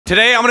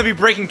Today, I'm gonna be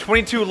breaking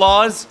 22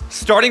 laws,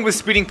 starting with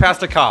speeding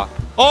past a cop.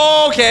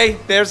 Oh, okay,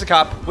 there's a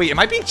cop. Wait, am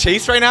I being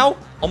chased right now?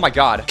 Oh my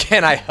God,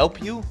 can I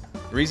help you?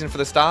 Reason for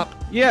the stop?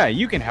 Yeah,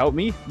 you can help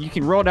me. You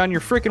can roll down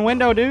your freaking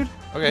window, dude.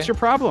 Okay. What's your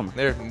problem?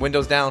 There,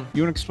 windows down.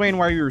 You want to explain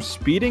why you were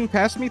speeding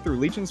past me through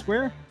Legion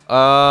Square?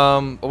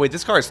 Oh wait,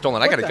 this car is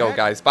stolen. I gotta go,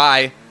 guys.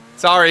 Bye.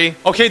 Sorry.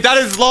 Okay, that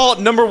is law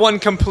number 1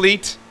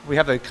 complete. We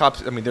have the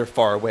cops. I mean, they're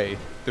far away.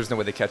 There's no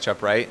way they catch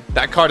up, right?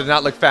 That car did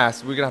not look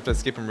fast. We're gonna have to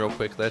escape him real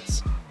quick.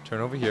 Let's turn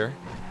over here.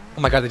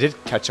 Oh my God, they did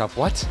catch up.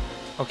 What?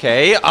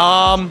 Okay, is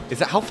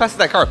that, how fast is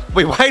that car?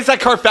 Wait, why is that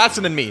car faster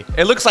than me?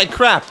 It looks like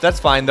crap. That's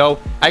fine though.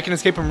 I can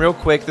escape him real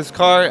quick. This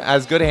car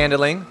has good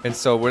handling. And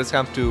so we're just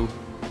gonna have to,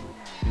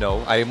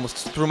 no, I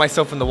almost threw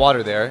myself in the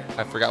water there.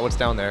 I forgot what's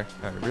down there.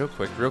 All right,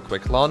 real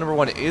quick. Law number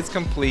 1 is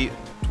complete.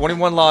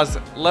 21 laws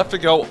left to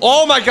go.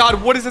 Oh my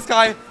God, what is this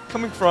guy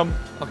coming from?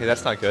 Okay,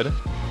 that's not good.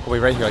 Oh wait,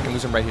 right here, I can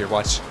lose him right here.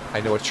 Watch,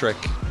 I know a trick.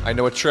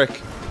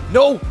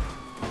 No!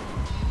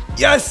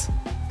 Yes!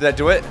 Did that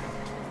do it?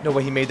 No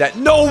way he made that.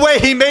 No way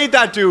he made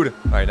that, dude.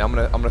 All right, now I'm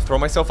gonna throw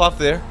myself off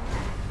there,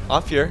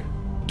 off here,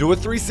 do a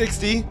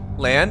 360,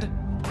 land,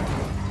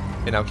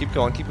 and now keep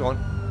going.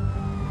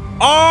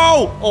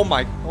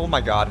 Oh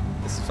my God,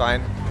 this is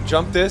fine.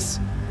 Jump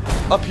this,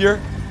 up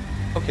here.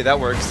 Okay, that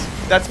works.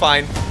 That's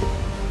fine.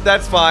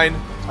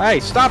 Hey,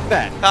 stop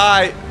that.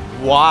 Hi.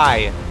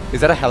 Why?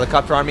 Is that a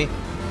helicopter on me?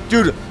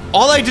 Dude,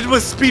 all I did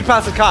was speed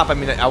past a cop. I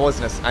mean, I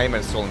am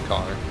in a stolen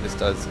car. This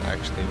does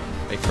actually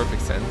make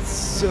perfect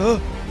sense.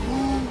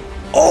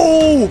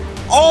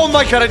 Oh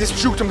my God, I just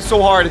juked him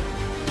so hard.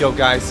 Yo,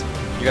 guys,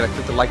 you gotta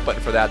click the like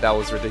button for that. That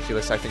was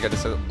ridiculous. I think I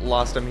just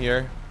lost him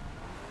here.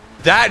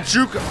 That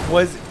juke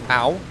was,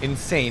 ow,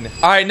 insane.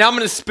 All right, now I'm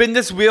gonna spin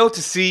this wheel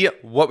to see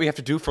what we have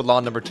to do for law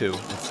number 2.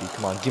 Let's see,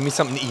 come on, give me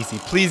something easy.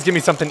 Please give me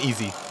something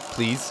easy.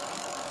 Please.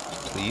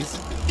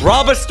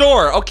 Rob a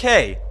store,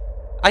 okay.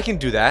 I can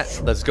do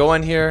that. Let's go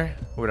in here.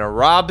 We're gonna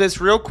rob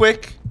this real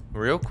quick.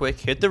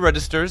 Hit the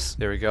registers.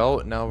 There we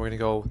go. Now we're gonna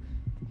go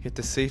hit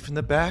the safe in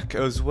the back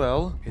as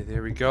well. Okay,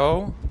 there we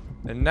go.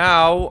 And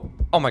now,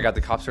 oh my God,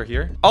 the cops are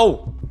here.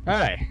 Oh,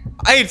 Hey.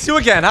 hey, it's you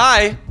again.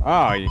 Hi.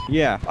 Oh,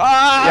 yeah.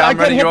 Yeah, I'm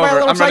running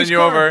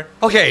you over.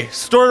 Okay,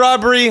 store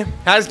robbery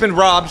has been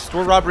robbed.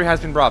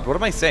 What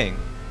am I saying?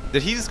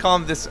 Did he just call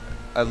him this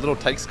a little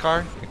Tykes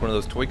car? Like one of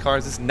those toy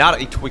cars? This is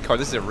not a toy car.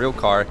 This is a real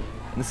car.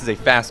 And this is a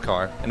fast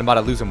car. And I'm about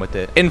to lose him with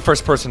it. In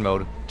first person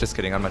mode. Just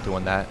kidding. I'm not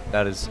doing that.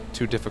 That is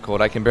too difficult.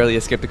 I can barely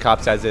escape the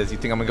cops as is. You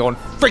think I'm gonna go in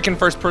freaking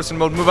first person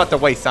mode? Move out the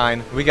way,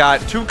 sign. We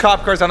got 2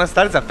 cop cars on us.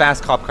 That is a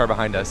fast cop car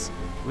behind us.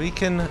 We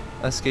can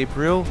escape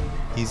real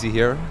easy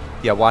here.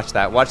 Yeah, watch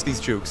that. Watch these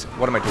jukes.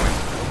 What am I doing?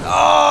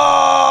 Oh!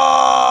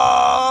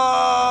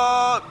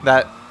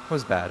 That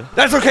was bad.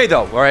 That's okay,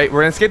 though. All right,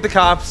 we're gonna escape the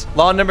cops.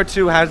 Law number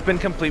 2 has been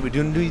complete. We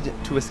do need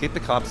to escape the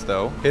cops,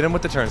 though. Hit them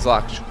with the turns.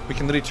 Lock. We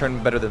can literally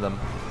turn better than them.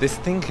 This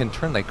thing can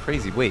turn like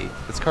crazy. Wait,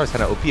 this car is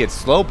kind of OP. It's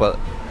slow, but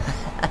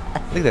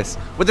look at this.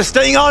 But they're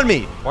staying on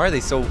me. Why are they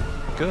so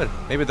good?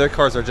 Maybe their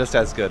cars are just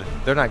as good.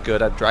 They're not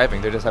good at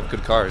driving. They just have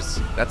good cars.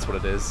 That's what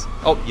it is.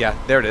 Oh, yeah,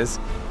 there it is.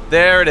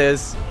 There it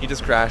is. He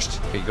just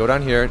crashed. Okay, go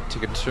down here.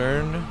 Take a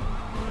turn.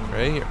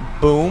 Right here.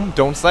 Boom.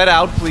 Don't slide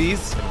out,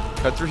 please.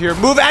 Cut through here.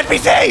 Move,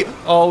 NPC!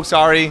 Oh,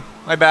 sorry.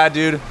 My bad,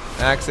 dude.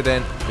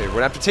 Accident. Okay, we're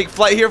gonna have to take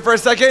flight here for a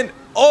second.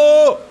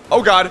 Oh!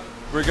 Oh, God.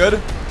 We're good.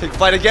 Take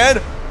flight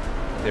again.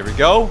 There we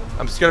go.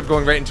 I'm scared of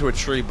going right into a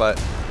tree, but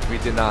we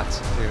did not.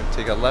 Okay,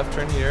 take a left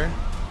turn here.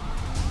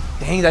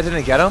 Dang, that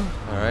didn't get him.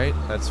 All right,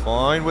 that's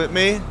fine with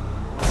me.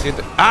 Let's see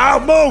ow,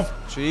 move!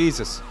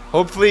 Jesus.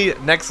 Hopefully,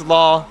 next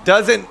law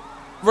doesn't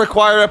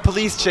require a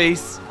police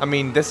chase. I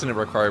mean, this didn't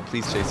require a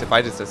police chase. If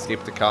I just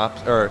escaped the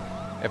cops, or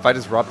if I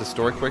just robbed the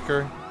store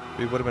quicker,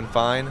 we would have been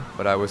fine.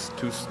 But I was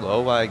too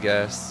slow, I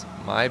guess.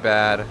 My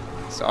bad.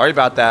 Sorry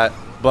about that.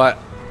 But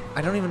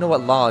I don't even know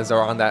what laws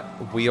are on that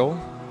wheel.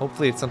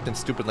 Hopefully, it's something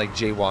stupid like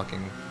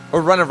jaywalking.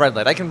 Or run a red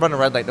light. I can run a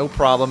red light, no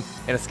problem,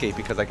 and escape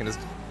because I can just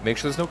make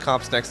sure there's no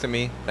cops next to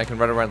me. I can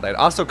run a red light.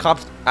 Also,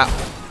 cops...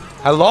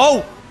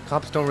 hello?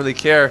 Cops don't really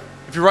care.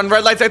 If you run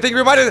red lights, I think you're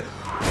reminded...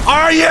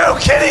 Are you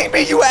kidding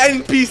me, you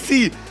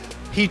NPC?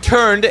 He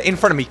turned in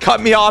front of me,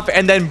 cut me off,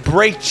 and then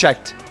brake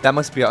checked. That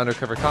must be an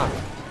undercover cop.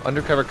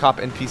 Undercover cop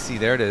NPC.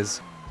 There it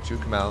is.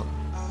 Juke him out.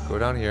 Go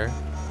down here.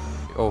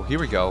 Oh, here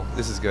we go.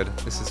 This is good.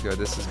 This is good.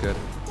 This is good.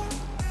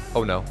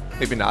 Oh, no.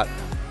 Maybe not.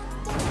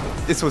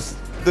 This was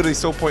literally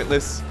so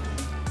pointless.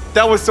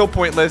 That was so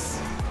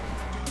pointless.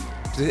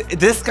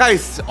 This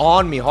guy's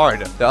on me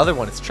hard. The other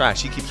one is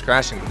trash. He keeps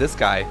crashing, but this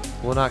guy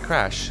will not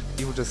crash.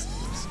 He will just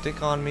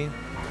stick on me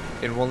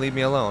and won't leave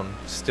me alone.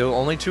 Still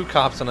only 2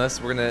 cops on us.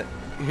 We're gonna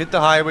hit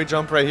the highway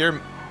jump right here.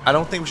 I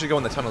don't think we should go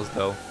in the tunnels,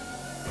 though.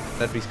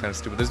 That'd be kind of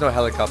stupid. There's no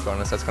helicopter on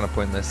us. That's kind of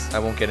pointless. I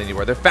won't get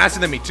anywhere. They're faster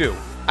than me, too.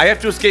 I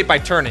have to escape by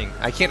turning.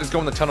 I can't just go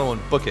in the tunnel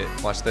and book it.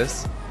 Watch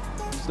this.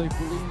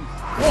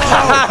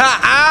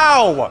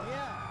 Ow!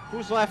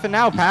 Who's laughing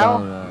now,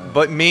 pal?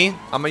 But me.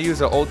 I'm gonna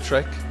use an old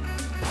trick.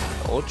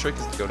 The old trick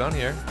is to go down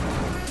here,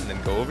 and then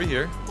go over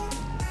here,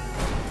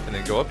 and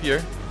then go up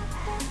here.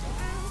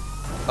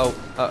 Oh,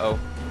 uh-oh.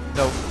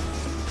 No.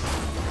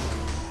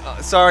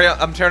 Sorry,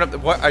 I'm tearing up.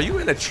 What? Are you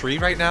in a tree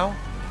right now?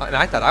 And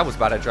I thought I was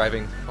bad at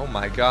driving. Oh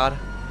my god.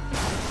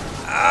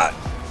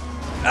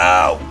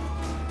 Oh!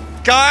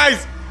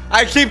 Guys!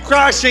 I keep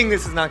crashing!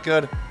 This is not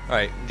good.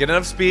 Alright, get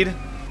enough speed.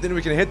 Then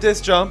we can hit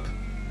this jump.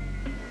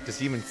 Does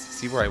he even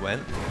see where I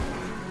went?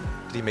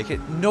 Did he make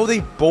it? No, they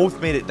both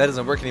made it. That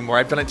doesn't work anymore.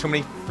 I've done it too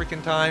many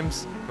freaking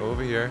times. Go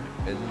over here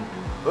and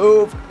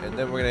move. And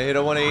then we're gonna hit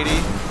a 180.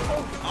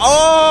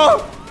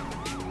 Oh!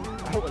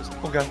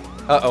 Oh god.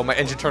 Uh-oh, my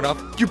engine turned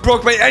off. You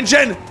broke my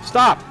engine!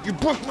 Stop! You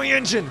broke my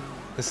engine!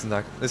 This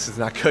is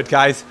not good,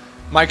 guys.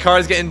 My car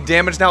is getting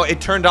damaged now.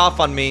 It turned off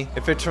on me.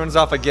 If it turns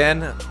off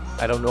again,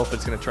 I don't know if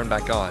it's gonna turn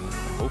back on.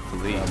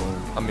 Hopefully.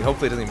 I mean,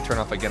 hopefully it doesn't even turn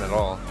off again at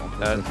all.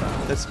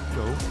 Let's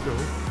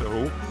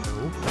go.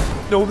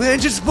 No, the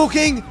engine's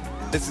smoking!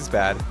 This is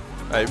bad.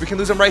 Alright, we can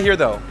lose him right here,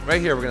 though.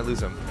 Right here, we're gonna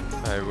lose him.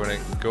 Alright, we're gonna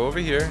go over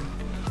here.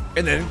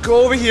 And then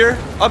go over here.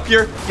 Up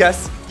here.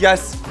 Yes.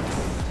 Yes.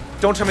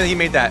 Don't tell me that he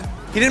made that.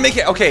 He didn't make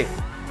it. Okay.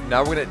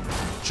 Now we're gonna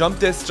jump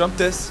this. Jump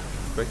this.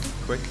 Quick,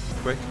 quick,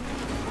 quick.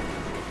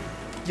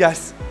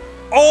 Yes.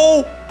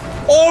 Oh!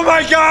 Oh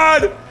my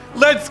god!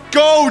 Let's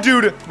go,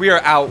 dude! We are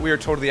out. We are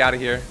totally out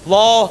of here.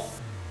 Law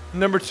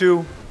number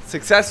 2.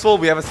 Successful.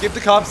 We have escaped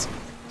the cops.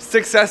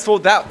 Successful.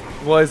 That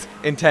was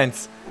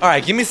intense.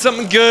 Alright, give me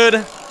something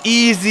good,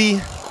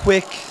 easy,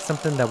 quick,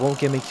 something that won't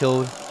get me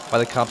killed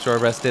while the cops are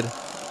arrested.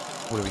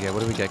 What do we get?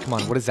 What do we get? Come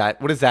on, what is that?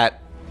 What is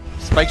that?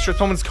 Spike strips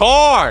someone's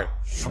car!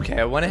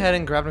 Okay, I went ahead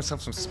and grabbed myself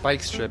some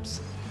spike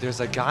strips. There's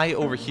a guy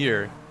over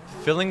here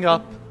filling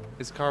up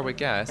his car with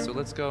gas, so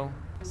let's go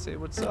say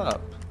what's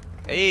up.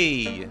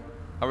 Hey,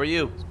 how are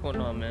you? What's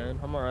going on, man?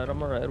 I'm alright,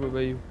 what about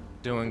you?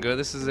 Doing good.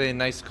 This is a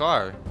nice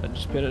car. I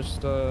just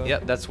finished,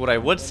 Yep, that's what I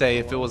would say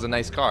if it was a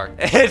nice car.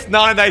 It's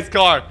not a nice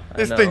car.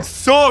 This thing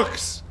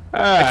sucks.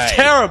 It's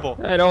terrible.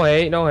 Hey,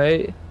 no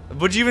hate.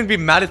 Would you even be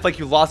mad if, like,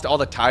 you lost all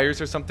the tires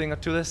or something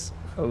to this?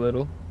 A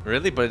little.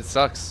 Really? But it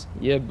sucks.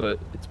 Yeah, but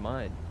it's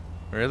mine.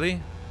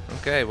 Really?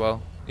 Okay,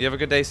 well, you have a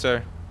good day,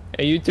 sir.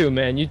 Hey, you too,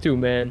 man.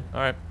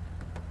 All right.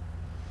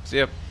 See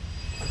ya.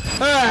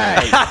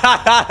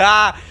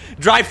 Hey!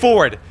 Drive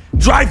forward.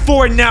 Drive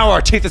forward now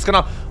or take this gun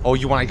off. Oh,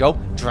 you want to go?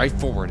 Drive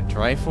forward.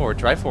 Drive forward.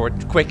 Drive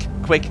forward. Quick.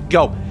 Quick.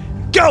 Go.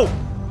 Go.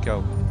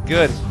 Go.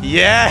 Good.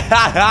 Yeah.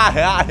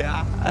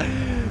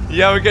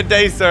 You have a good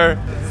day,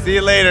 sir. See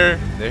you later.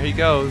 There he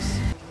goes.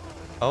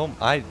 Oh,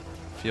 I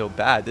feel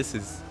bad. This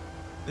is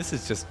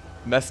just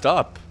messed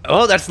up.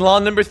 Oh, that's law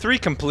number 3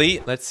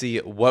 complete. Let's see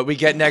what we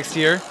get next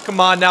here. Come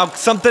on now.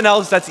 Something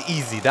else that's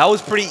easy. That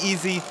was pretty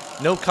easy.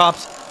 No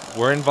cops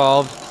were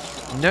involved.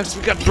 Next,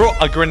 we got to throw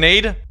a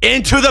grenade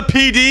into the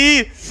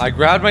PD. I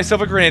grabbed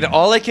myself a grenade.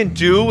 All I can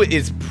do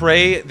is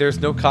pray there's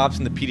no cops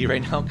in the PD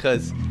right now,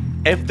 because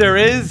if there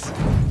is,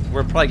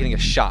 we're probably getting a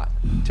shot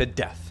to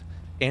death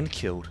and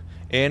killed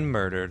and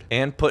murdered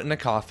and put in a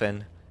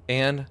coffin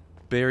and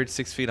buried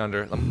 6 feet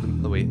under.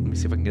 Wait, let me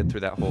see if I can get through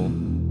that hole.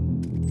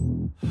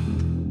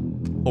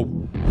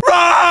 Oh,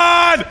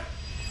 run!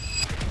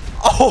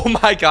 Oh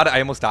my god, I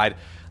almost died.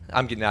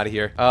 I'm getting out of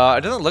here. It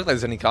doesn't look like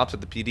there's any cops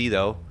at the PD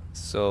though.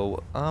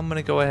 So I'm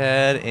gonna go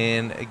ahead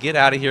and get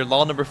out of here.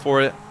 Law number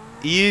 4,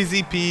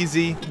 easy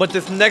peasy. But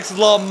this next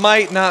law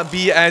might not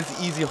be as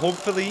easy.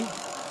 Hopefully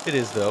it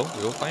is though.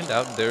 We'll find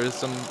out. There is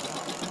some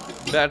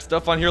bad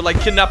stuff on here, like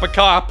kidnap a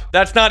cop.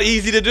 That's not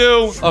easy to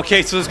do.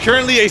 Okay, so there's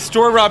currently a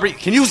store robbery.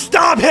 Can you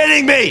stop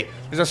hitting me?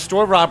 There's a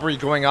store robbery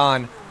going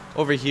on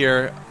over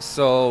here.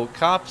 So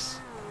cops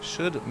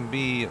should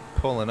be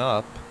pulling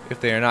up if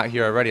they are not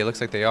here already. It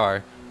looks like they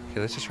are. Okay,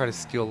 let's just try to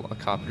steal a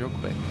cop real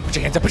quick. Put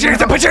your hands up, put your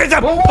hands up, put your hands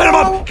up! Put him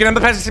up! Get on the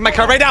passenger seat of my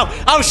car right now!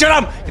 Oh, shoot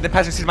him! Get the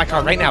passenger seat of my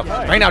car right now.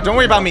 Right now, don't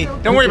worry about me.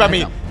 Don't worry about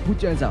me.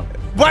 Put your hands out.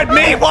 What,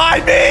 me? Why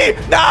me?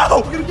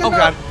 No! Oh,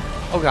 God.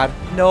 Oh, God.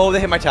 No, they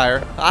hit my tire.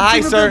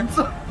 Hi, sir.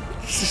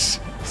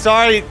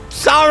 Sorry.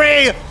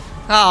 Sorry!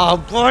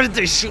 Oh, why did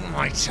they shoot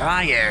my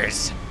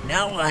tires?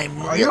 Now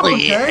I'm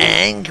really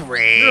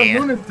angry. You're a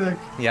lunatic.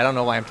 Yeah, I don't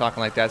know why I'm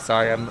talking like that.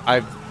 Sorry,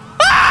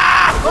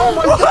 Oh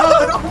my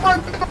god! Oh my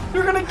god!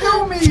 You're gonna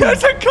kill me!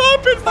 There's a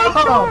cop in my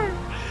car!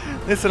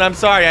 Listen, I'm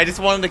sorry. I just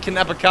wanted to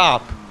kidnap a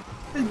cop.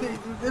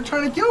 They're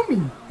trying to kill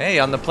me. Hey,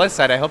 on the plus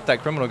side, I hope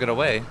that criminal get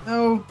away.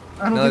 No,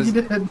 I don't think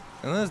he did.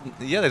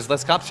 Yeah, there's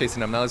less cops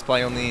chasing him. Now there's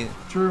probably only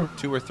True.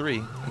 2 or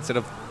 3 instead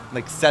of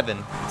like 7.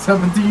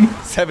 17.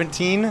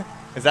 17?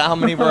 Is that how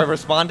many were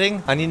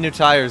responding? I need new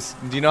tires.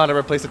 Do you know how to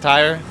replace a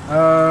tire?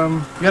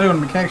 You gotta go to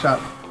the mechanic shop.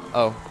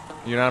 Oh,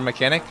 you're not a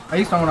mechanic? I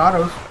used to own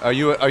autos. Are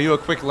you a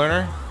quick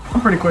learner? I'm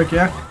pretty quick,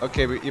 yeah.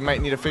 Okay, but you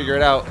might need to figure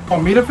it out. Oh,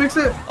 me to fix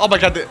it? Oh my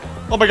god, they're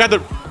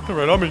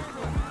right on me.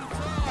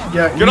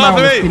 Yeah, get off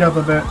of me! Speed up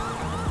a bit.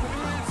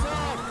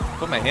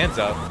 Put my hands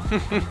up.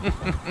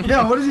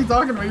 Yeah, what is he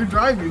talking about? You're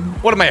driving.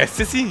 What am I, a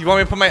sissy? You want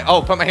me to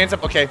put my hands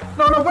up? Okay.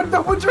 No,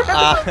 put your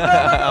hands up. No.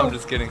 I'm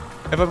just kidding.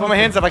 If I put my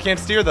hands up, I can't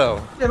steer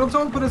though. Yeah, don't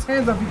tell him to put his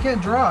hands up. He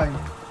can't drive.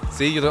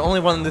 See, you're the only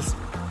one in this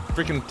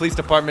freaking police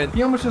department.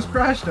 He almost just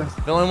crashed us.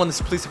 The only one in this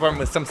police department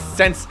with some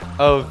sense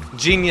of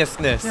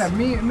geniusness. Yeah,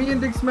 me and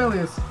Dick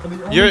Smellius.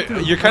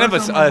 You're kind of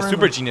a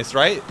super genius,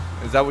 right?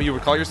 Is that what you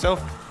would call yourself?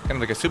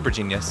 Kind of like a super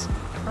genius.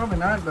 Probably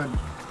not, but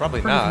Probably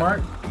pretty not.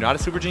 smart. You're not a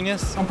super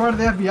genius? I'm part of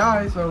the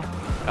FBI, so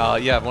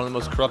Yeah, one of the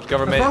most corrupt that's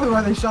government. probably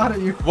why they shot at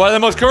you. One of the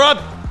most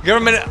corrupt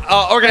government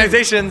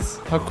organizations.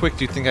 How quick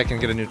do you think I can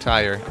get a new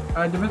tire?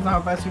 Depends on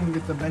how fast you can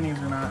get to Benny's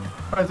or not.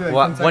 Probably like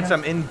Well, 10 once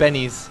seconds. I'm in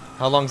Benny's,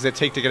 how long does it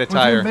take to get a Once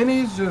tire? you're in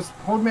Benny's, just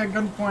hold me at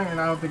gunpoint, and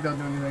I don't think they'll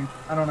do anything.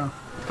 I don't know.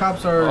 The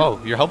cops are. Oh,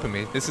 you're helping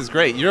me. This is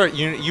great. You are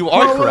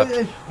Whoa, corrupt.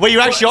 wait, Wait, you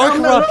actually are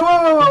no, corrupt.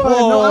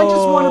 No, I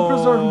just want to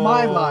preserve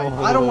my life.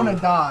 I don't want to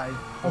die.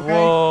 Okay.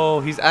 Whoa,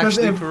 he's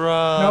actually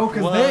corrupt. No,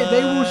 because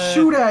they will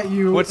shoot at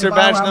you. What's your if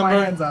I don't badge have my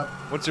number? hands up.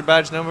 What's your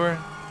badge number?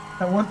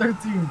 At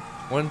 113.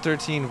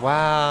 113.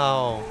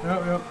 Wow.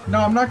 Yep. No,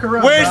 I'm not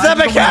corrupt. Where's I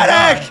the just don't wanna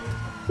mechanic? die.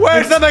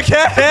 Where's the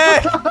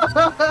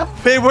mechanic?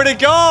 Hey, where'd it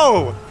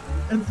go?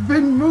 It's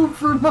been moved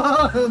for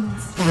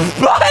months.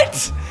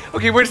 What?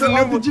 Okay, where's the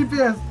Off new? the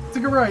GPS.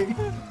 Take a right.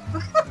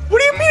 What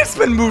do you mean it's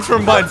been moved for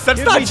months? That's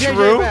Give not me JJ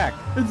true. back.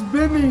 It's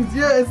Benny's.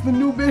 Yeah, it's the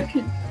new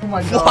Benny's. Oh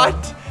my god.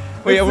 What?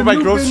 Wait, It's over the by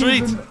new Grove Benny's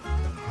Street? in-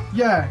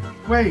 Yeah.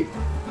 Wait.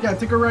 Yeah,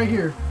 take a right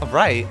here. All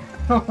right.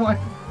 Oh my.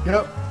 Get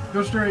up.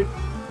 Go straight.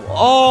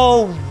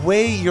 Oh,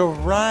 wait, you're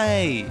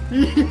right.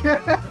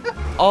 Yeah.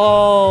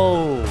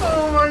 Oh.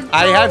 Oh my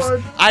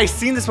god. I've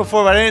seen this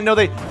before, but I didn't know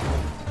they.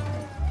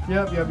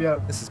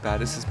 Yep. This is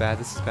bad. This is bad.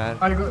 This is bad.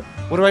 I go.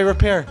 What do I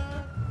repair?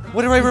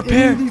 What do I Any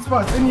repair? of these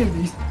spots. Any of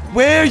these.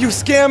 Where, you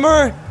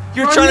scammer?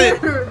 You're Right trying to.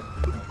 here.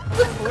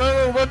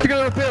 What you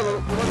gonna repair?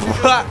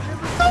 What?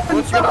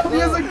 He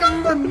has a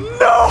gun.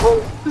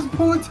 No! Just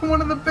pull it to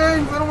one of the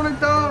banks. I don't want to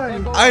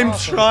die. I'm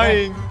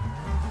trying.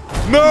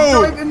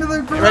 No! Drive into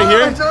the garage. Right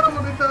here? I don't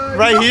want to die.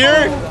 Right No.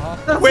 here?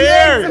 That's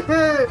Where?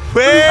 the exit.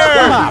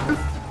 Where?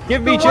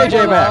 Give me The light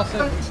JJ back.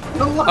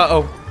 The light-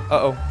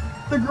 Uh-oh.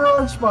 The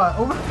garage spot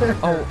over there.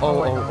 Oh,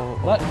 my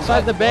God. What?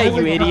 Inside the bay,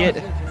 you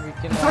idiot.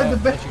 Inside the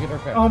bay.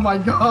 Oh my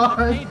god.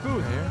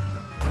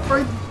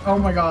 Right. Oh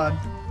my god.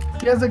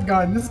 He has a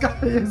gun. This guy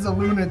is a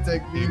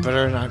lunatic, You dude.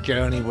 better not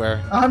go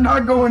anywhere. I'm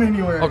not going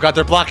anywhere. Oh god,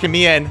 they're blocking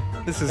me in.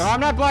 This is No, I'm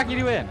not blocking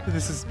you in.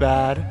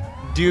 bad.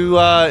 Do you do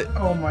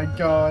Oh my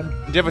god.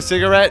 you have a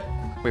cigarette?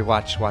 Wait,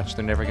 watch.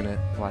 They're never gonna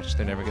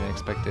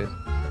expect it.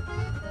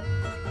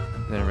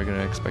 They're never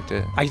gonna expect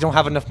it. I don't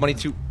have enough money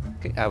to.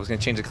 Okay, I was gonna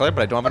change the color,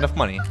 but I don't have enough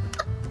money.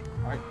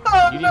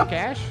 You need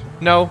cash?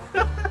 No.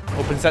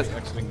 Open set.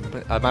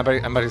 I'm about to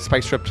get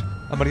spike stripped.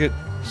 I'm gonna get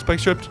spike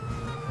stripped.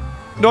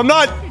 No, I'm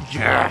not.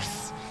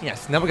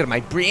 Yes. Now we're gonna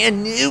my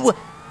brand new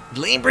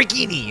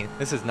Lamborghini.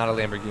 This is not a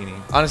Lamborghini.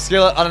 On a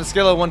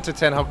scale of 1 to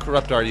 10, how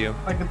corrupt are you?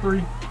 Like a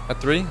 3. A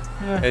 3?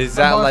 Yeah. Is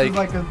My that boss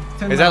like? a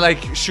 10 Is that now.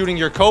 like shooting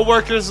your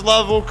coworkers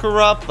level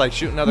corrupt? Like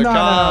shooting other No,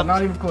 cops?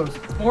 not even close.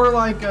 More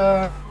like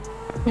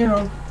you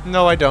know.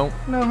 No, I don't.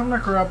 No, I'm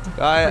not corrupt.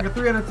 Like a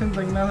 3 out of 10 is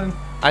like nothing.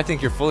 I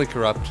think you're fully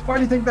corrupt. Why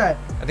do you think that?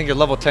 I think you're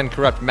level 10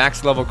 corrupt,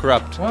 max level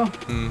corrupt. Well,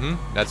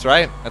 That's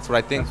right. That's what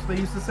I think. that's what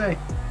they used to say.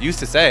 Used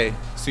to say.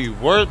 So you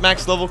were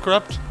max level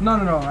corrupt? No.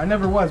 I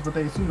never was, but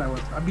they assumed I was.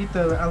 I beat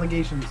the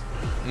allegations.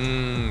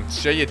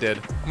 Sure you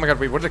did. Oh my god,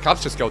 wait, where did the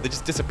cops just go? They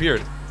just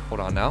disappeared. Hold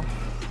on now.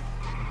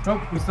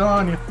 Nope, we're still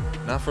on you.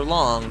 Not for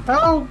long.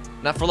 Help!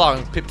 Not for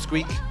long,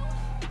 Pipsqueak.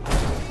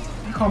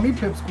 You call me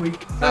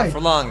Pipsqueak. Not Hey, for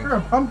long. You're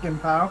a pumpkin,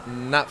 pal.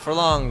 Not for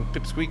long,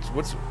 Pipsqueak.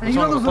 What's Hey, you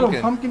know wrong those with little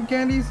pumpkin? pumpkin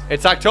candies?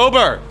 It's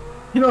October!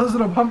 You know those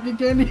little pumpkin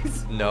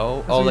candies? No.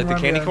 That's Oh, what like you the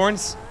remind candy me of.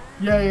 corns?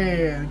 Yeah,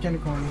 the candy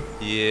corn.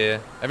 Yeah.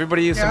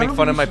 Everybody used Yeah, to I make don't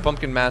fun think of my you should-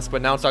 pumpkin mask,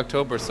 but now it's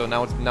October, so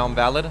now I'm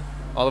valid.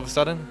 All of a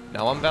sudden,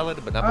 now I'm valid,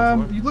 but not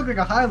before. You look like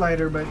a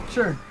highlighter, but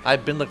sure.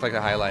 I've been looked like a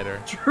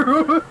highlighter.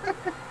 True.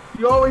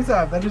 You always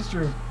have. That is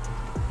true.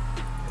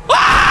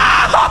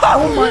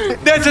 Oh my!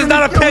 This they're is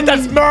not a gonna pit, kill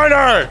that's me.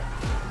 murder!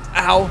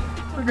 Ow.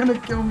 They're gonna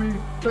kill me.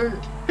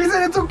 He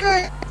said it's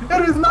okay.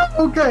 It is not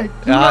okay.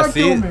 Do not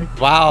See? kill me.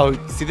 Wow.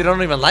 See, they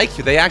don't even like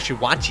you. They actually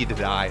want you to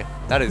die.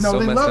 That is No, so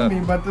they messed love up. me,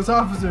 but this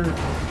officer.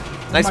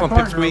 Nice my one,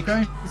 partner, Pipsqueak.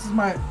 Okay? This is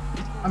my.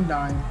 I'm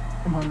dying.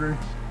 I'm hungry.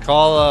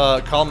 Call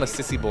him a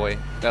sissy boy.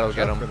 That'll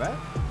get For him. that?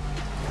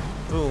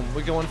 Boom,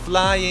 we're going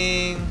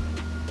flying.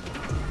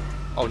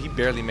 Oh, he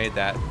barely made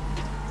that.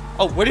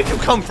 Oh, where did you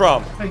come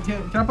from? Hey,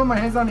 can I put my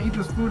hands on and eat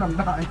this food? I'm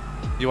dying.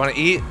 You want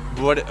to eat?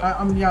 What?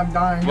 I'm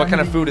dying. What I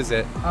kind of need- food is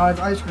it? It's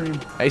ice cream.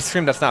 Ice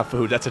cream? That's not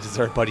food. That's a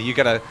dessert, buddy. You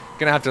gonna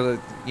have to,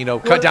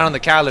 cut Well, down on the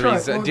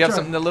calories. try it. Do you have Well,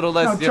 something a little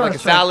less? No, Do you have like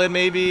a try it. salad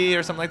maybe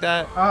or something like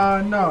that?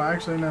 No,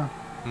 actually no.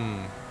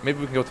 Maybe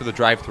we can go through the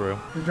drive-through.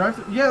 The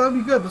drive-thru? Yeah, that'd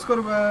be good. Let's go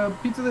to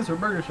Pizza This or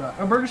Burger Shot.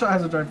 A Burger Shot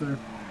has a drive-thru.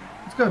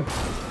 It's good.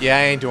 Yeah,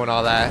 I ain't doing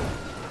all that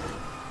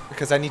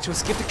because I need to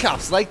escape the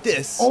cops like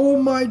this. Oh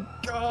my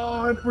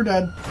God, we're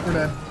dead. We're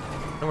dead.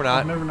 No, we're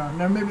not. Never not.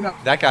 No, maybe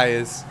not. That guy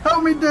is.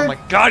 Help me, Dick. Oh my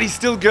god, he's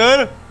still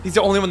good? He's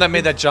the only one that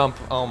made that jump.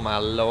 Oh my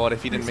lord,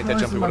 if he didn't make that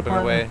jump, he would have been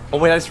away. Oh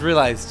wait, I just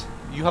realized.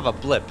 You have a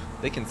blip.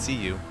 They can see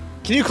you.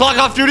 Can you clock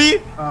off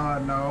duty?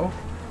 No.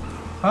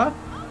 Huh?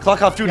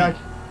 Clock off duty. Yeah.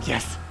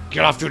 Yes.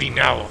 Get off duty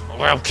now,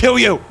 or I'll kill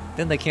you.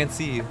 Then they can't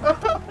see you.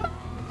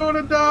 I'm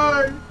gonna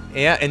die.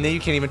 Yeah, and then you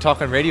can't even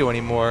talk on radio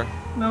anymore.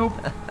 Nope.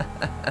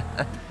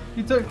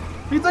 He took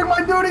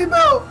my duty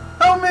belt.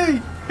 Help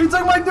me. He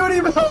took my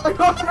duty belt. I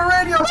don't have a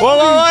radio.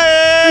 Whoa,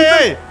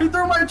 hey! He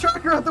threw my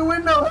tracker out the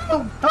window.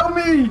 Help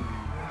me.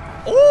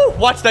 Ooh,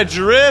 watch that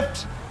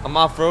drift. I'm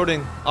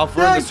off-roading.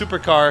 Off-roading the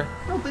supercar.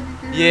 I don't think he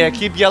can. Yeah,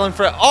 keep yelling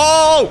for...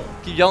 Oh!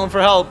 Keep yelling for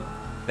help.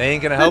 They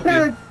ain't gonna help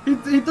you.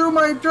 He threw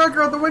my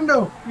tracker out the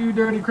window. You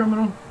dirty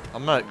criminal.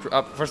 I'm not...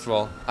 first of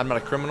all, I'm not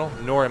a criminal,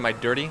 nor am I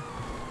dirty.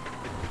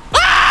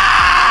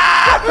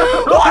 Ah!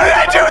 Why did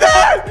I do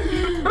that?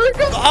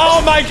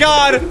 Oh my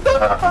god!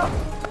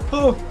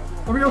 Oh,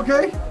 are we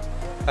okay?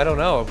 I don't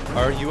know.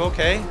 Are you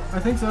okay? I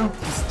think so.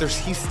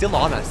 He's still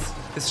on us.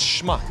 This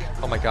schmuck.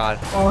 Oh my god.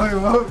 Oh, hey,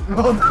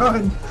 well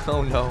done.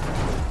 Oh no.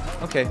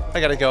 Okay, I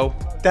gotta go.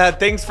 Dad,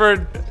 thanks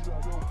for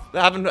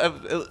having...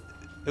 it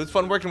was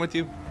fun working with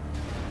you.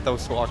 That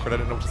was so awkward. I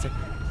didn't know what to say.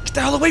 Get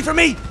the hell away from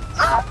me!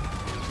 Ah!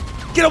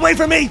 Get away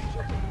from me!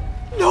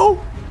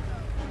 No!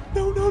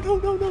 No, no, no,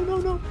 no, no, no,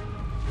 no.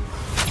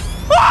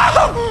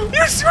 Ah!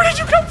 Where did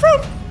you come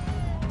from?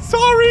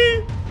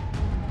 Sorry.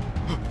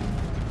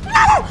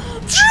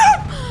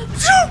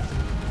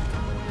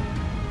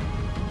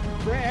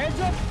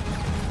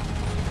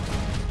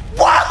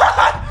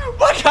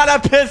 What kind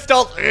of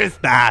pistol is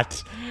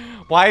that?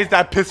 Why is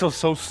that pistol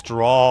so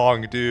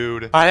strong,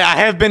 dude? I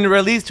have been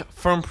released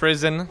from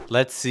prison.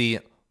 Let's see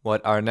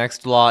what our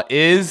next law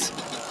is.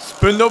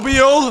 Spin the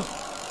wheel.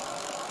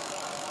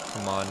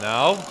 Come on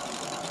now.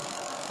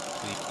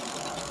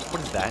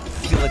 What is that?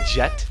 Steal a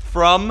jet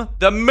from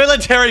the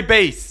military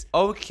base.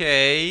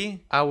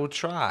 Okay, I will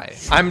try.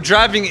 I'm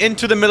driving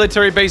into the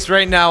military base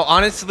right now.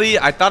 Honestly,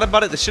 I thought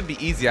about it. This should be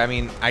easy. I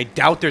mean, I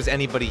doubt there's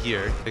anybody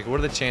here. Like, what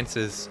are the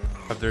chances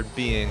of there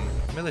being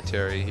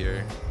military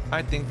here?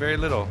 I think very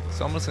little.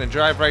 So I'm just gonna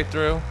drive right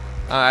through.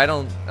 I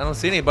don't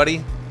see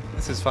anybody.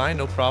 This is fine.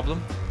 No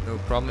problem. No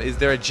problem. Is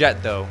there a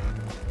jet though?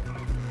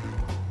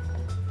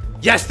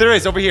 Yes, there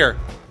is over here.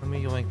 Let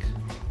me yoink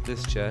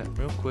this jet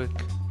real quick.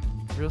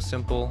 Real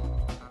simple.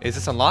 Is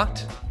this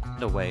unlocked?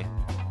 No way.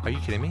 Are you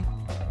kidding me?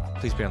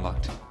 Please be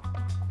unlocked.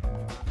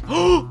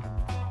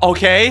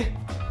 Okay.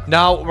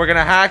 Now we're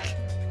gonna hack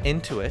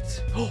into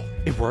it.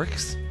 It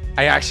works.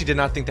 I actually did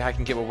not think the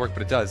hacking kit would work,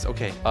 but it does.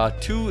 Okay.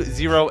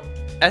 20S.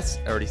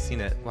 I already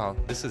seen it. Wow.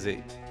 This is a...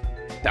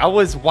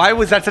 Why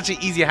was that such an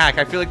easy hack?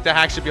 I feel like the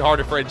hack should be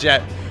harder for a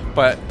jet,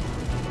 but...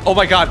 Oh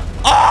my god.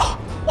 Ah!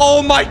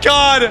 Oh my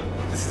god!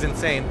 This is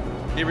insane.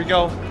 Here we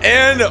go.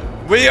 And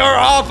we are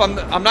off.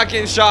 I'm not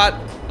getting shot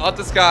out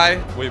the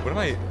sky. Wait, what am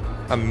I?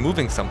 I'm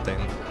moving something.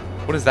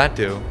 What does that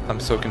do? I'm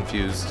so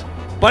confused.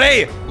 But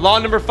hey, law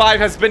number 5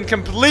 has been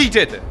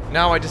completed.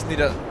 Now I just need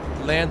to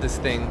land this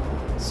thing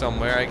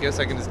somewhere. I guess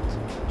I can just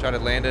try to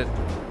land it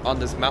on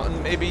this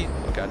mountain, maybe.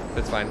 Oh god,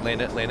 that's fine.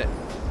 Land it, land it,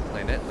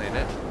 land it, land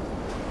it.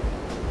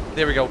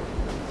 There we go.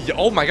 Yeah,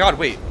 oh my god,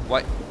 wait.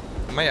 What?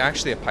 Am I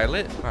actually a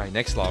pilot? All right,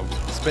 next law.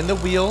 Spin the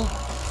wheel.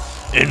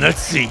 And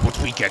let's see what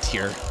we get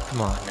here.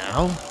 Come on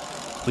now.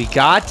 We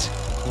got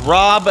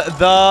rob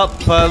the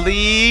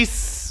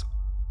police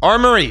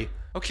armory.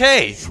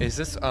 Okay. Is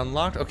this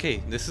unlocked?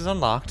 Okay, this is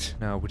unlocked.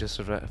 Now we just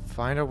sort of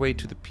find our way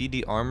to the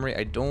PD armory.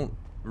 I don't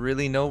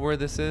really know where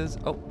this is.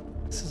 Oh,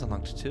 this is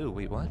unlocked too.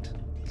 Wait, what?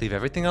 Leave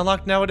everything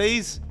unlocked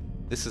nowadays?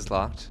 This is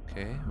locked.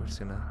 Okay, we're just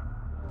gonna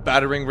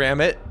battering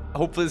ram it.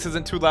 Hopefully this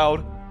isn't too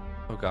loud.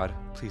 Oh god,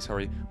 please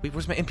hurry. Wait,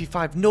 where's my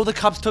MP5? No, the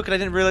cops took it. I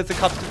didn't realize the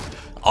cops took it.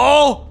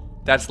 Oh!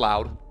 That's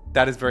loud.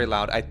 That is very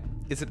loud.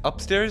 Is it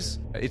upstairs?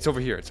 It's over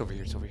here. It's over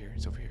here. It's over here.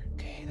 It's over here.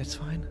 Okay, that's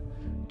fine.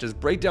 Just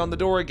break down the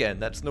door again.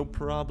 That's no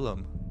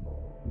problem.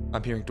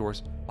 I'm hearing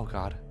doors. Oh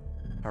god.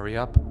 Hurry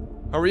up.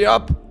 Hurry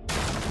up.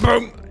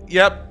 Boom.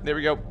 Yep. There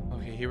we go.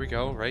 Okay, here we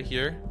go. Right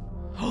here.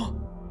 Oh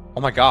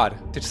my god.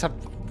 They just have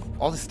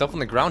all this stuff on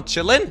the ground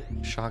chilling?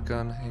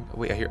 Shotgun.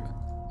 Wait,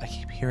 I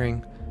keep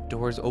hearing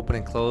doors open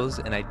and close,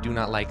 and I do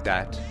not like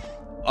that.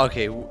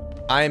 Okay,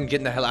 I am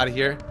getting the hell out of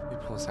here. Let me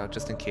pull this out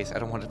just in case. I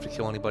don't want it to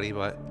kill anybody,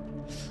 but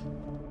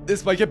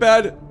this might get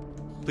bad.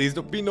 Please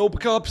don't be no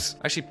cops.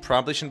 I actually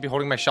probably shouldn't be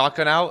holding my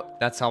shotgun out.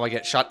 That's how I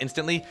get shot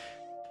instantly.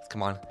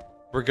 Come on.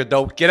 We're good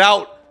though. Get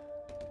out.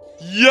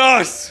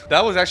 Yes!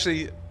 That was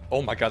actually...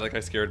 Oh my god, that guy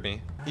scared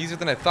me. Easier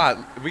than I thought.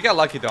 We got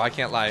lucky though, I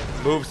can't lie.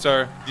 Move,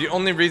 sir. The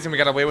only reason we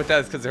got away with that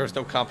is because there was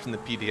no cops in the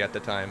PD at the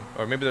time.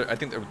 Or maybe I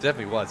think there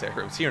definitely was. I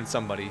was hearing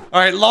somebody. All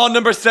right, law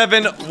number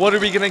 7. What are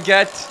we gonna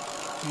get?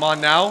 Come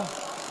on now.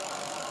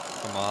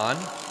 Come on.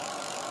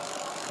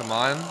 Come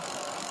on.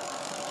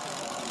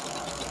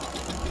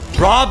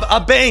 Rob a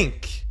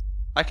bank.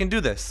 I can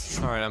do this.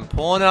 All right, I'm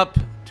pulling up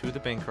to the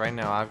bank right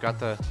now. I've got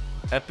the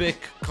epic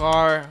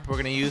car we're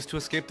gonna use to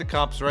escape the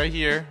cops right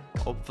here.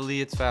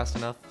 Hopefully it's fast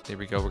enough. There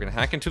we go. We're gonna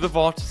hack into the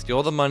vault, steal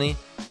all the money,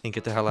 and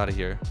get the hell out of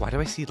here. Why do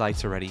I see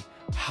lights already?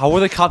 How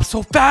are the cops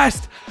so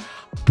fast?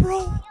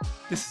 Bro,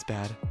 this is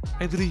bad.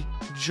 I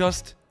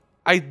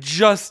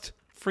just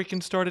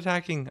freaking started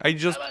hacking.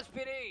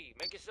 LSPD,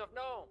 make yourself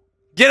known.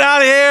 Get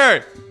out of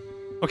here!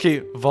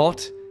 Okay,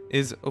 vault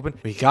is open.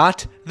 We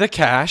got the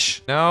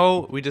cash.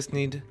 Now we just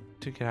need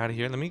to get out of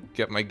here. Let me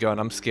get my gun.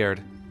 I'm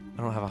scared.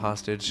 I don't have a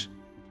hostage.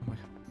 Oh my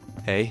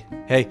god. Hey,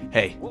 hey,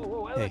 hey.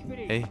 Whoa, Hey,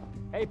 LSPD. hey,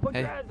 Hey, put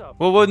your hands up.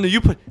 Well, no,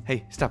 you put.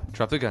 Hey, stop.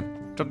 Drop the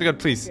gun. Drop the gun,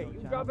 please. Okay,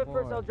 you drop it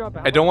first, I'll drop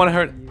it. I don't want to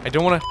hurt. I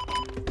don't want to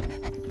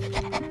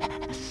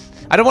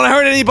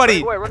hurt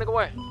anybody. Running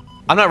away.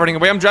 I'm not running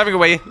away. I'm driving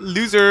away.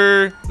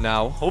 Loser.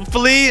 Now,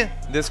 hopefully,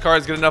 this car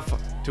is good enough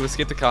to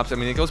escape the cops. I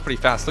mean, it goes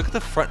pretty fast. Look at the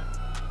front.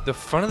 The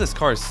front of this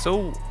car is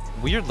so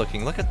weird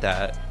looking. Look at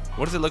that.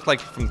 What does it look like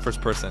from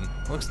first person?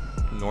 It looks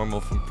normal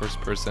from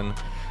first person.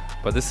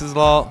 But this is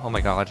law. Oh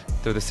my God.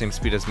 They're the same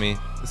speed as me.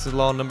 This is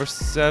law number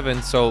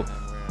 7. So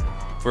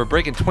we're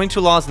breaking 22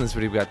 laws in this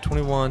video. We got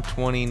 21,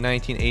 20,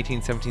 19,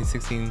 18, 17,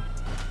 16,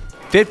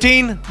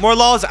 15 more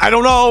laws. I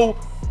don't know.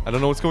 I don't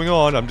know what's going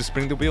on. I'm just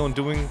spinning the wheel and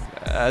doing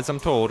as I'm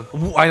told.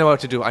 Ooh, I know what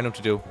to do. I know what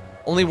to do.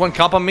 Only one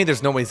cop on me.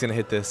 There's no way he's going to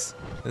hit this.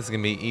 This is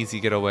going to be easy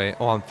getaway.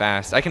 Oh, I'm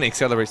fast. I can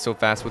accelerate so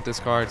fast with this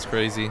car. It's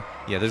crazy.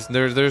 Yeah,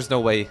 there's no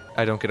way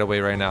I don't get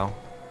away right now.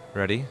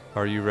 Ready?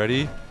 Are you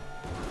ready?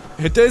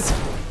 Hit this.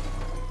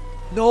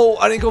 No,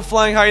 I didn't go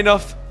flying high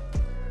enough.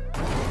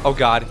 Oh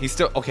God, he's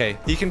still, okay.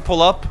 He can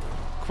pull up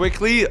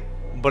quickly,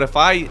 but if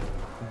I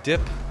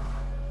dip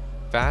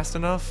fast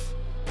enough,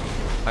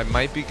 I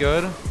might be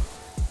good.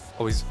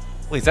 Oh,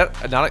 wait, is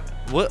that not a,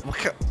 what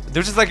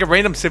there's just like a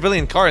random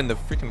civilian car in the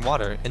freaking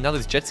water, and now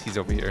there's jet skis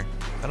over here.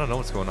 I don't know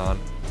what's going on.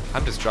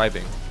 I'm just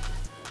driving.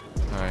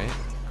 All right,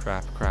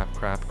 crap.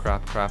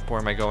 Where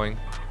am I going?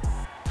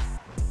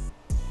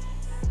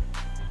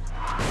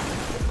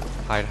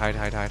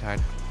 Hide.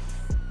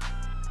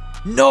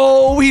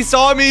 No, he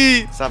saw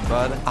me. What's up,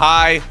 bud?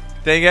 Hi.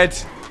 Dang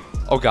it.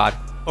 Oh God.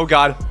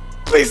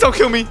 Please don't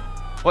kill me.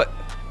 What?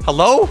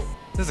 Hello?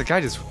 There's a guy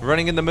just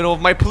running in the middle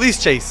of my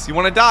police chase. You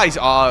want to die?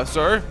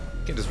 Sir?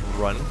 You can't just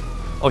run.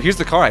 Oh, here's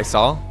the car I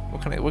saw.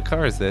 What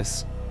car is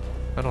this?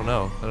 I don't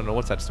know.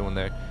 What's that doing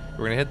there.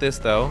 We're gonna hit this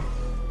though.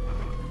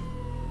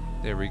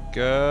 There we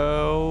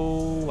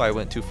go. I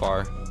went too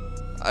far.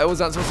 I was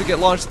not supposed to get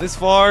launched this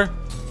far.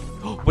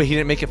 Oh, wait, he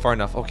didn't make it far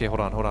enough. Okay,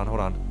 hold on.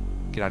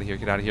 Get out of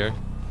here.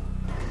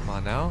 Come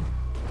on now.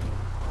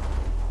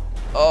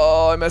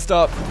 Oh, I messed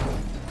up.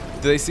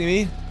 Do they see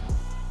me?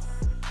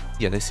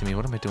 Yeah, they see me.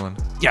 What am I doing?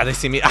 Yeah, they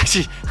see me.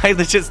 Actually, I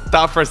legit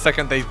stopped for a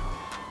second. They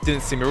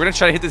didn't see me. We're gonna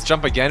try to hit this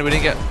jump again. We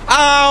didn't get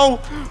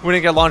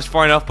launched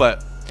far enough,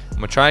 but I'm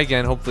gonna try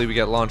again. Hopefully we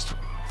get launched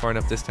far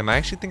enough this time. I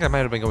actually think I might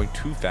have been going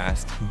too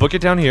fast. Book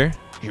it down here.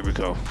 Here we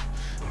go.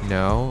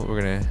 No, we're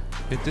gonna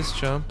hit this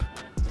jump.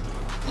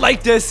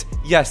 Like this.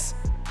 Yes,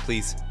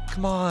 please.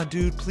 Come on,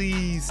 dude,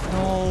 please.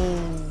 No.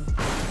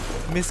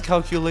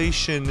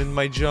 Miscalculation in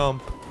my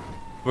jump.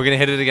 We're gonna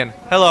hit it again.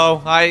 Hello.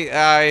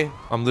 Hi.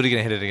 I'm literally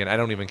gonna hit it again. I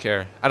don't even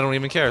care.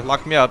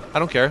 Lock me up. I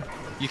don't care.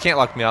 You can't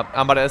lock me up.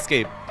 I'm about to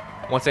escape.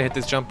 Once I hit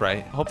this jump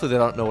right. Hopefully they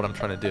don't know what I'm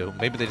trying to do.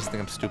 Maybe they just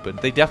think I'm stupid.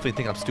 They definitely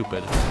think I'm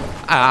stupid.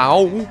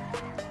 Ow.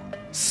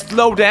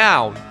 Slow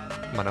down.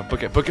 Come on now.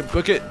 Book it.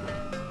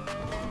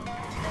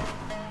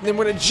 And then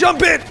we're gonna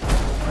jump it.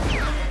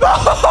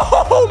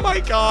 Oh my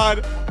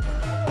God.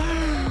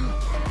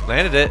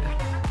 Landed it.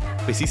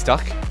 Wait, is he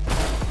stuck?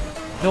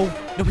 No,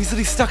 he's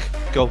literally stuck.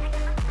 Go.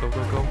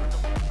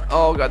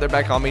 Oh God, they're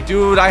back on me.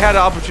 Dude, I had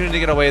an opportunity to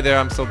get away there.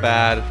 I'm so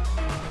bad.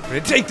 I'm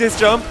gonna take this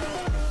jump.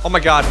 Oh my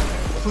God.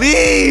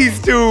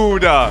 Please,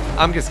 dude.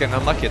 I'm just getting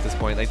unlucky at this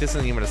point. Like, this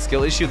isn't even a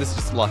skill issue. This is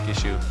just a luck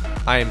issue.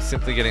 I am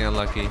simply getting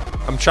unlucky.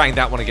 I'm trying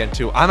that one again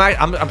too.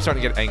 I'm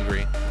starting to get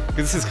angry.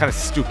 Because this is kind of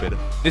stupid.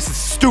 This is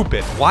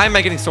stupid. Why am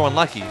I getting so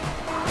unlucky?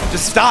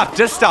 Just stop.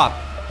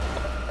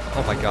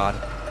 Oh my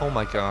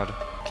God.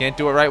 Can't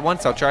do it right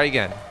once. I'll try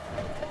again.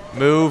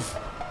 Move.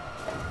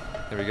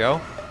 There we go.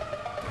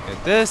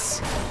 Hit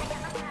this.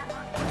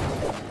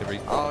 There we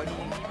go.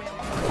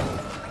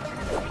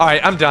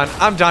 Alright, I'm done,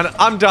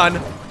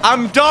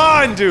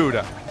 dude.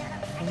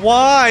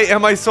 Why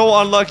am I so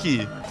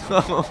unlucky?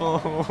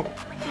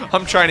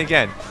 I'm trying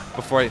again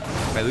before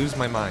I lose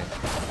my mind.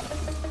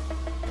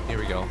 Here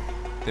we go.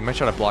 They might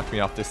try to block me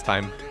off this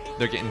time.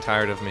 They're getting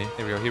tired of me.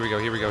 Here we go.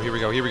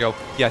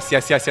 Yes. Here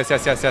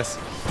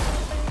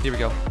we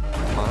go.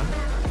 Come on.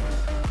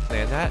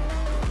 Land that.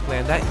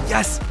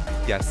 Yes.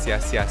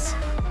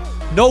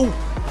 No.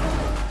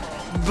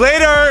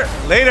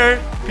 Later.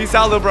 Peace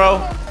out, little bro.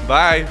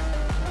 Bye.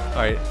 All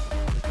right.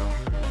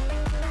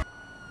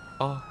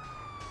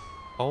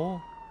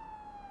 Oh.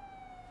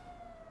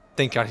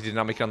 Thank God he did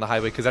not make it on the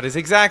highway, because that is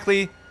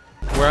exactly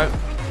where I'm.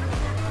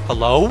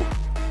 Hello?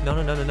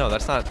 No.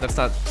 That's not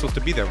supposed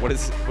to be there. What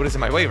is in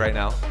my way right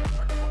now?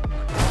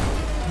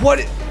 What?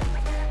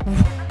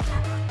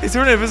 Is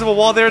there an invisible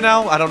wall there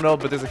now? I don't know,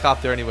 but there's a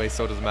cop there anyway,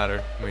 so it doesn't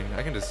matter. I mean,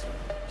 I can just.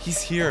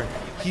 He's here.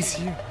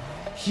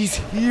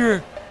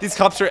 These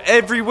cops are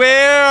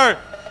everywhere.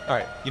 All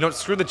right, you know what?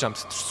 Screw the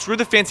jumps. Screw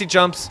the fancy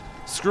jumps.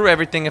 Screw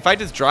everything. If I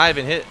just drive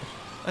and hit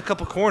a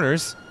couple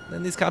corners,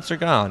 then these cops are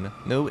gone.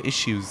 No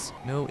issues.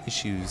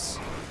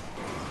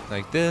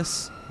 Like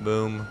this.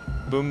 Boom.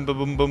 Boom.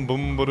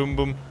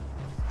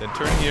 Then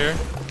turn here.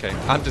 Okay,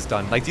 I'm just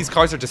done. Like, these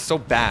cars are just so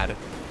bad.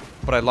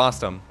 But I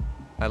lost them.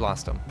 I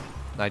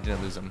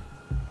didn't lose them.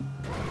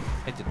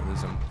 I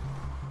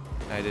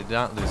did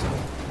not lose them.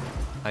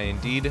 I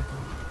indeed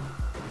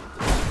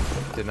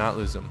did not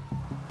lose them.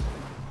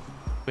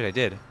 Wait, I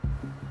did.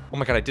 Oh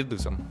my god, I did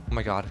lose them. Oh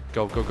my god.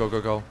 Go, go, go,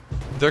 go, go.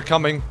 They're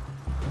coming.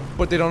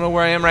 But they don't know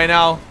where I am right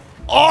now.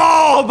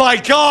 Oh my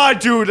god,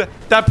 dude.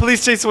 That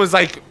police chase was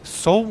like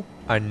so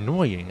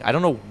annoying. I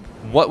don't know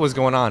what was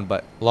going on,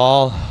 but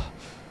lol.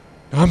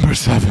 Number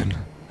 7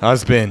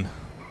 has been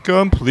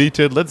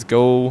completed. Let's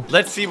go.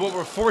 Let's see what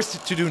we're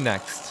forced to do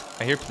next.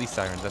 I hear police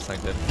sirens. That's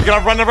not good. We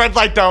gotta run the red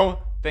light though.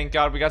 Thank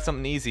god we got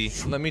something easy.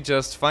 Let me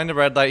just find a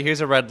red light.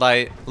 Here's a red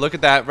light. Look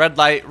at that. Red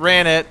light.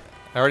 Ran it.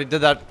 I already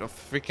did that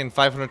freaking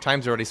 500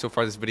 times already so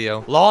far this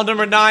video. Law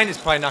number 9 is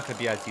probably not going to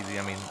be as easy.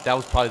 I mean, that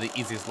was probably the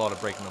easiest law to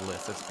break in the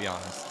list, let's be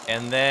honest.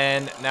 And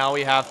then now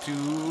we have to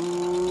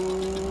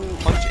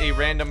punch a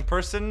random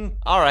person.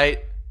 All right,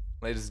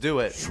 let's do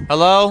it.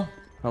 Hello?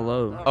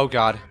 Hello. Oh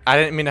god, I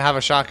didn't mean to have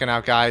a shotgun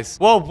out, guys.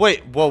 Whoa,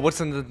 wait, whoa, what's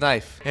in the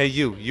knife? Hey,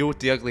 you with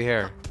the ugly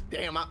hair.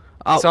 Damn,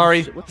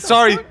 Sorry.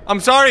 Sorry.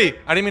 I'm sorry.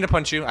 I didn't mean to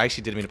punch you. I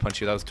actually didn't mean to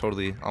punch you. That was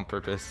totally on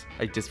purpose.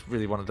 I just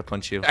really wanted to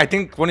punch you. I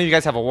think one of you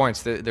guys have a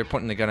warrant. They're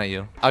pointing the gun at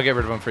you. I'll get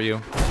rid of them for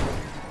you.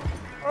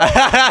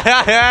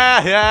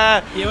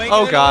 Yeah.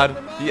 Oh, God.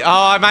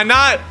 Oh, am I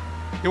not?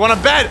 You want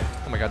to bet?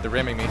 Oh, my God. They're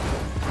ramming me.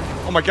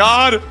 Oh, my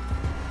God.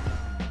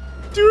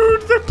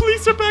 Dude, the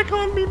police are back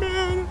on me,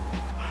 man.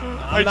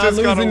 I just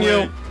got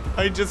away.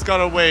 I just got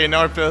away, and now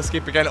I have to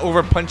escape again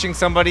over punching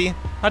somebody.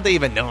 How'd they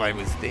even know I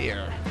was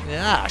there?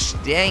 Gosh,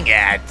 dang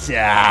it.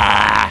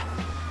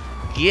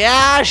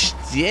 Gosh,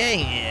 dang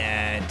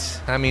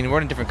it. I mean, we're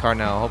in a different car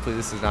now. Hopefully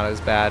this is not as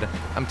bad.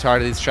 I'm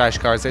tired of these trash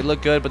cars. They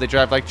look good, but they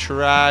drive like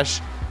trash.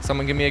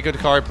 Someone give me a good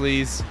car,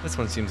 please. This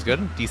one seems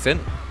good.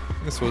 Decent.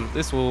 This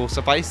will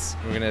suffice.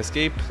 We're gonna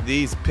escape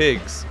these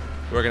pigs.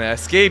 We're gonna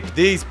escape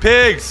these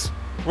pigs.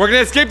 We're gonna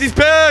escape these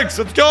pigs.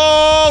 Let's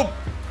go.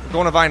 We're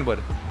going to Vinewood.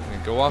 I'm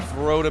gonna go off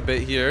road a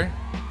bit here.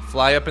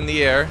 Fly up in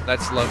the air.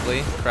 That's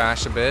lovely.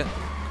 Crash a bit.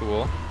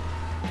 Cool.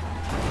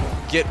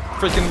 Get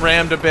freaking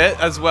rammed a bit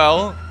as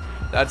well.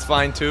 That's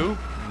fine too.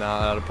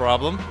 Not a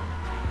problem.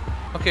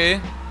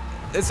 Okay.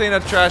 This ain't a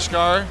trash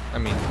car. I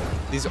mean,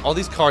 all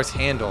these cars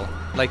handle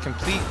like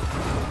complete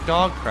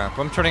dog crap.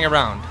 I'm turning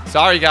around.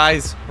 Sorry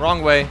guys.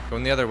 Wrong way.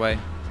 Going the other way.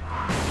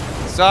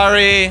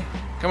 Sorry.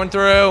 Coming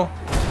through.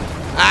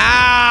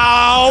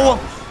 Ow!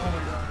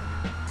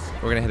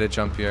 We're gonna hit a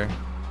jump here.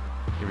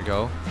 Here we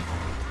go.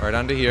 Right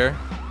onto here.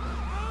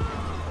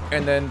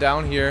 And then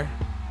down here.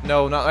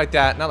 No, not like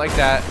that. Not like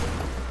that.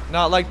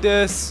 Not like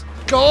this.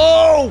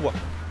 Go!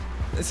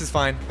 This is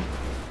fine.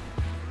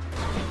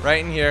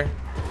 Right in here.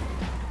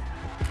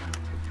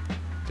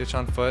 Ditch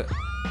on foot.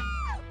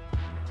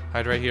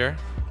 Hide right here.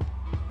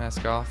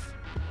 Mask off.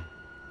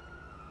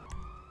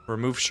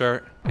 Remove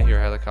shirt. I hear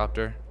a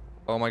helicopter.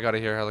 Oh my god, I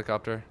hear a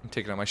helicopter. I'm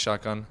taking out my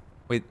shotgun.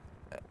 Wait.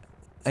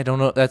 I don't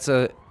know. That's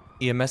a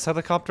EMS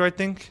helicopter, I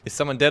think. Is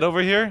someone dead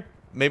over here?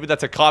 Maybe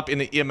that's a cop in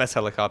the EMS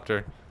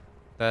helicopter.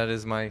 That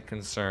is my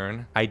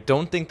concern. I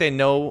don't think they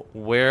know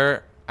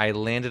where I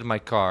landed my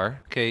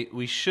car. Okay,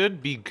 we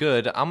should be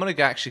good. I'm gonna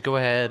actually go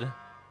ahead.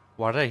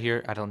 What did I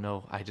hear? I don't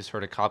know. I just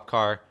heard a cop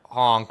car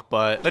honk,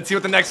 but let's see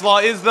what the next law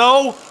is,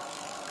 though.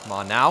 Come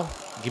on now.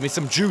 Give me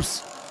some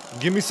juice.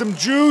 Give me some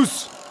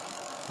juice.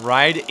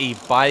 Ride a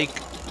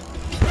bike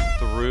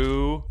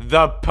through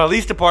the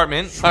police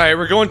department. All right,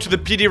 we're going to the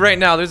PD right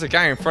now. There's a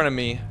guy in front of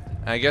me.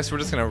 I guess we're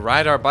just gonna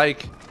ride our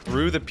bike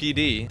through the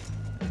PD.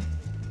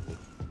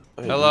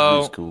 Hey,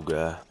 hello. Cool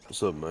guy.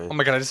 What's up, man? Oh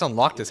my god, I just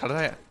unlocked this. How did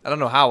I don't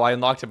know how I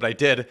unlocked it, but I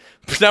did.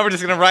 But now we're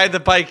just gonna ride the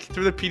bike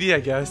through the PD,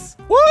 I guess.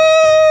 Woo!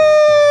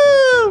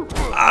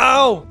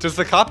 Ow! Does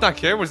the cop not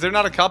care? Was there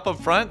not a cop up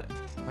front?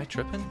 Am I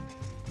tripping?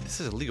 This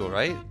is illegal,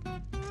 right?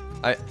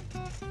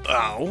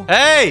 Ow.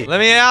 Hey! Let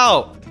me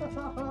out!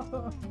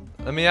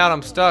 Let me out,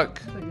 I'm stuck.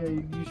 Yeah,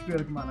 you should be able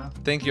to come out now.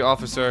 Thank you,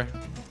 officer.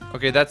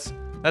 Okay, that's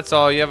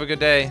all. You have a good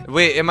day.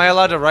 Wait, am I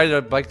allowed to ride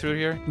a bike through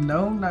here?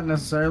 No, not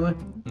necessarily.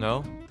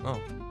 No?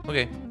 Oh,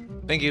 okay.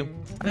 Thank you.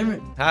 Damn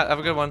it. Have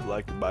a good one. I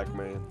like the bike,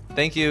 man.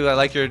 Thank you. I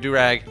like your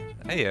do-rag.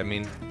 Hey, I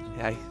mean,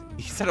 yeah,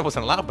 he said it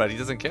wasn't allowed, but he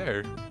doesn't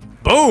care.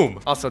 Boom!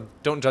 Also,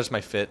 don't judge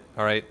my fit,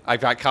 all right?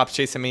 I've got cops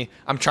chasing me.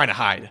 I'm trying to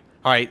hide.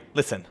 All right,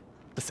 listen.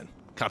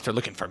 Cops are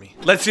looking for me.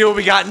 Let's see what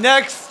we got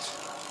next.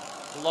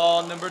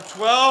 Law number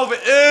 12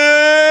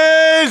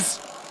 is...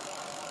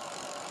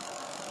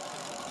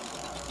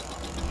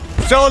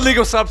 sell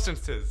illegal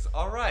substances.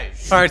 All right,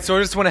 so I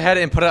just went ahead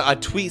and put out a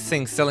tweet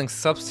saying selling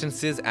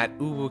substances at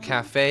Uwu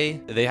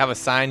Cafe. They have a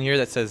sign here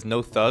that says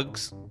no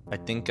thugs. I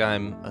think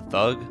I'm a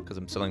thug because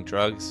I'm selling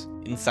drugs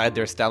inside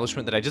their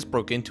establishment that I just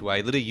broke into. I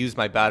literally used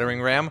my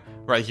battering ram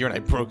right here and I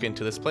broke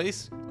into this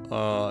place.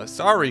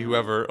 Sorry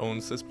whoever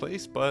owns this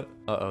place, but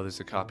uh-oh,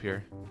 there's a cop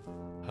here.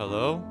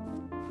 Hello?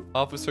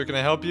 Officer, can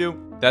I help you?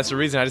 That's the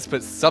reason I just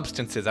put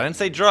substances. I didn't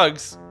say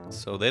drugs.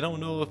 So they don't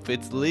know if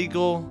it's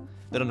legal.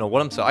 They don't know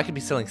what I'm selling. I could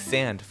be selling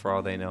sand for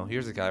all they know.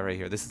 Here's a guy right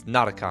here. This is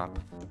not a cop.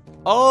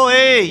 Oh,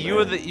 hey, you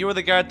were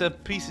the guy at the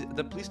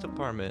police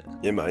department.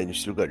 Yeah, man, you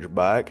still got your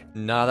bike?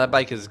 Nah, that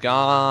bike is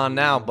gone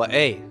now, but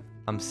hey,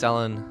 I'm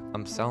selling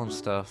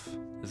stuff.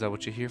 Is that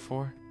what you're here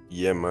for?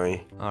 Yeah,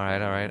 man. All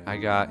right. I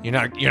got you're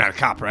not a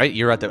cop, right?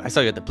 I saw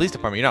you at the police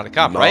department. You're not a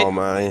cop, no, right?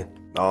 Man.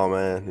 Oh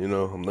man, you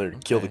know, I'm there to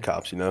kill the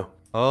cops, you know.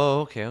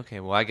 Oh, okay, okay.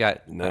 Well, I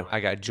got No. I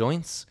got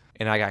joints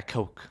and I got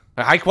coke.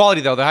 They're high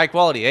quality though. They're high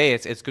quality. Hey,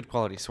 it's good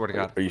quality. Swear to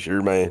God. Are you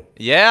sure, man?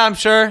 Yeah, I'm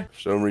sure.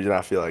 For some reason,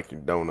 I feel like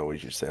you don't know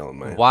what you're selling,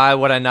 man. Why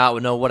would I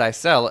not know what I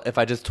sell if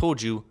I just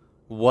told you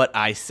what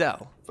I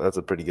sell? That's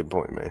a pretty good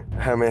point, man.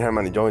 How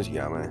many joints you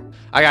got, man?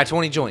 I got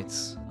 20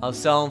 joints. I'll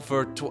sell them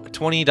for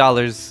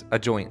 $20 a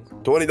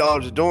joint.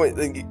 $20 a joint.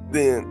 Then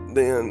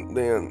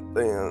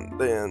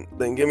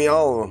give me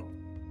all of them.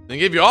 Then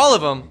give you all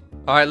of them.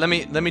 All right, let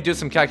me do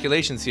some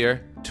calculations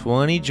here.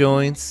 20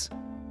 joints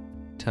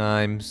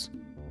times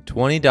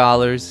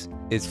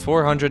 $20 is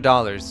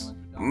 $400.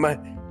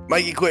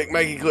 Make it quick,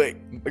 make it quick.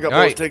 I got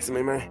All boys right. texting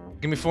me, man.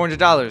 Give me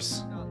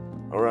 $400.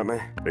 All right,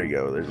 man. There you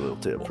go. There's a little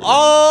tip for you.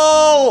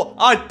 Oh,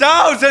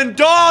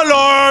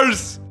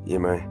 $1,000! Yeah,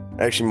 man.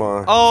 Actually,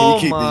 Mom, Oh can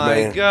you keep my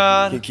these, man?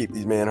 God. Can you keep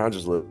these, man? I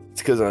just look.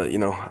 It's because, you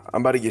know,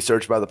 I'm about to get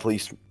searched by the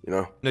police, you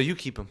know. No, you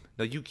keep them.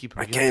 No, you keep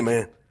them. I can't,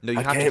 man. No, you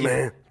I have to can't, keep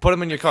man. them. Put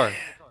them in your car.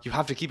 You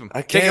have to keep them.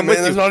 I Take can't, them man.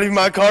 with That's you. not even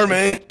my car,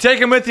 man. Take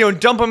them with you and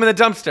dump them in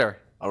the dumpster.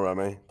 All right,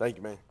 man. Thank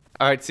you, man.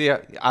 All right, see,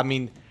 I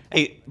mean,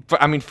 hey,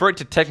 for it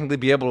to technically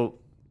be able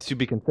to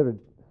be considered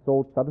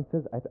sold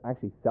substances, I have to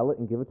actually sell it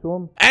and give it to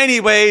them.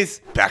 Anyways,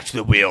 back to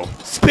the wheel.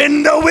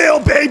 Spin the wheel,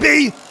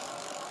 baby!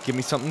 Give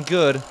me something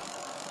good.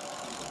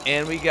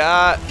 And we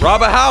got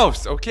rob a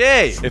house.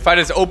 Okay. If I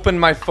just open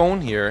my phone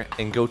here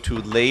and go to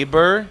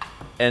labor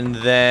and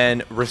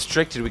then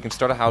restricted, we can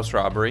start a house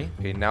robbery.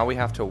 Okay, now we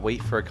have to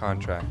wait for a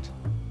contract.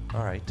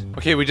 All right.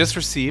 Okay, we just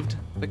received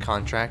the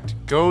contract.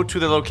 Go to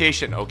the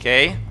location,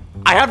 okay?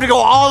 I have to go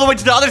all the way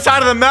to the other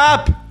side of the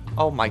map.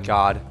 Oh my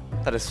God,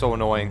 that is so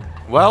annoying.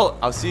 Well,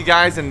 I'll see you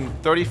guys in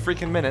 30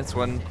 freaking minutes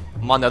when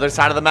I'm on the other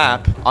side of the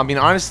map. I mean,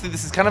 honestly,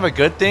 this is kind of a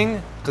good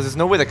thing because there's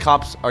no way the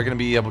cops are going to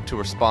be able to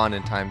respond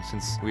in time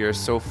since we are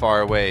so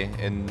far away.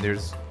 And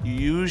there's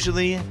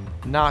usually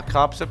not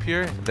cops up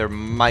here. There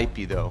might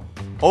be, though.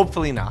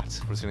 Hopefully not.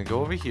 We're just going to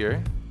go over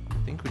here. I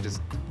think we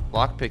just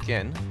lockpick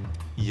in.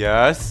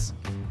 Yes.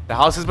 The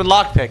house has been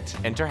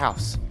lockpicked. Enter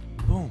house.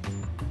 Boom.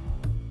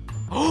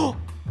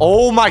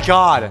 Oh my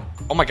God.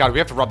 Oh my God, we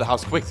have to rob the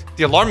house quick.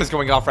 The alarm is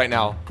going off right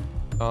now.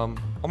 Oh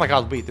my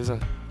God, wait, there's a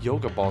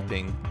yoga ball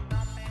thing.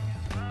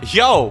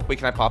 Yo, wait,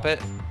 can I pop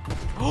it?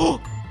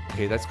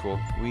 Okay, that's cool.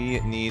 We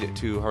need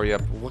to hurry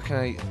up. What can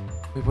I,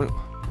 wait, what,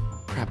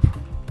 crap.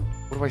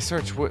 What do I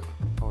search? What,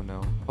 oh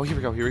no. Oh, here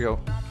we go, here we go.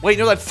 Wait,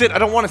 no, that's sit. I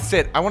don't want to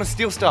sit. I want to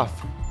steal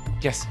stuff.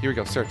 Yes, here we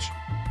go, search.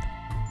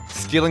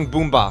 Stealing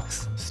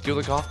boombox. Steal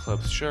the golf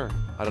clubs, sure.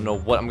 I don't know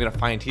what I'm gonna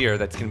find here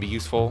that's gonna be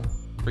useful.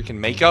 Freaking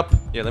makeup?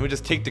 Yeah, let me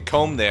just take the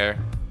comb there.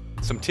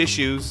 Some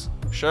tissues,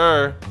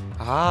 sure.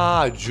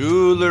 Ah,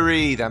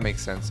 jewelry. That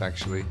makes sense,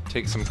 actually.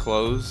 Take some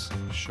clothes,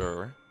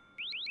 sure.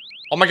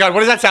 Oh my God, what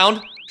does that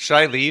sound? Should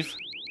I leave?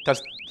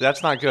 That's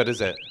not good, is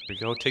it? Here we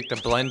go, take the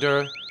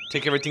blender.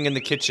 Take everything in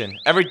the kitchen.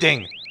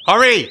 Everything.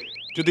 Hurry!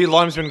 Dude, the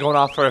alarm's been going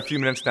off for a few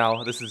minutes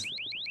now. This is,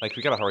 like,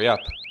 we gotta hurry up.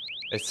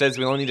 It says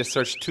we only need to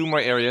search 2 more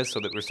areas,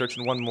 so that we're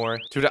searching 1 more.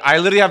 Dude, I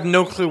literally have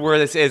no clue where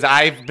this is.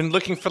 I've been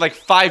looking for like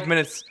 5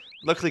 minutes.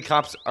 Luckily,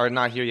 cops are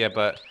not here yet,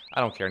 but I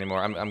don't care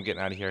anymore. I'm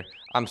getting out of here.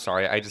 I'm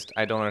sorry.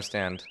 I don't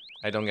understand.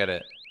 I don't get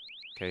it.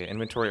 Okay,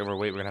 inventory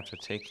overweight. We're gonna have to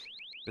take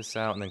this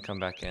out and then come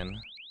back in.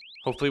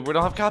 Hopefully, we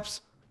don't have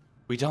cops.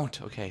 We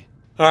don't. Okay.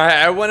 All right.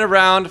 I went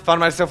around, found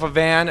myself a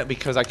van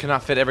because I could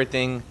not fit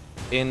everything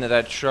in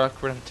that truck.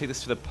 We're gonna have to take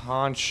this to the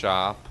pawn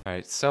shop. All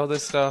right, sell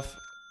this stuff.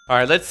 All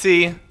right, let's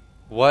see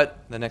what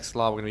the next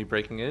law we're gonna be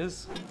breaking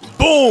is.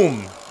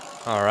 Boom!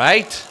 All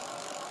right.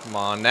 Come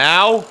on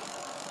now.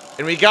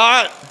 And we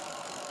got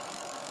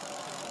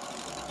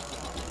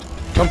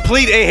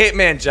complete a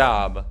hitman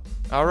job.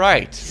 All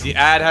right. The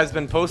ad has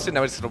been posted.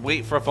 Now we just gotta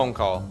wait for a phone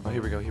call. Oh,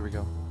 here we go. Here we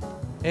go.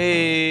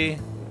 Hey.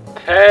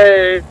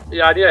 Hey,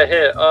 yeah, I need a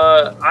hit.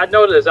 I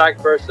know the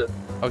exact person.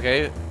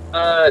 Okay.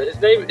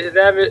 His name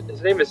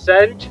is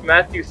Senj,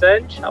 Matthew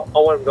Senj. I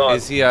want him gone.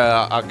 Is he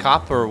a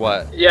cop or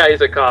what? Yeah,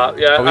 he's a cop.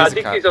 Yeah, Oh, I he's a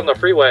think cop. he's on the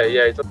freeway.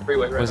 Yeah, he's on the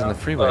freeway right now. He's on the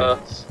freeway?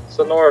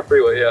 Sonora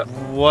Freeway. Yeah.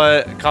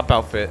 What cop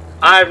outfit?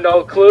 I have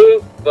no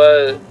clue,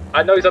 but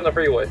I know he's on the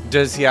freeway.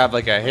 Does he have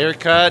like a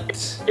haircut?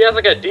 He has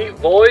like a deep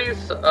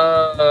voice.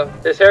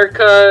 His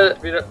haircut.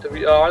 To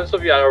be honest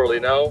with you, I don't really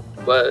know,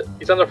 but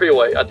he's on the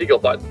freeway. I think you'll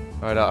find him.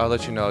 All right, I'll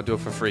let you know. I'll do it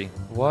for free.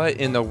 What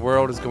in the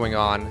world is going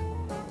on?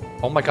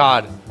 Oh my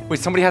God. Wait,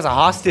 somebody has a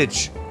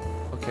hostage.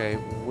 Okay,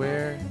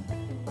 where?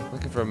 I'm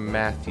looking for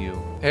Matthew.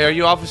 Hey, are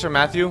you Officer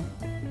Matthew?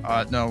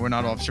 No, we're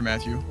not Officer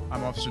Matthew.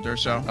 I'm Officer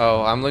Durso.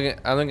 Oh, I'm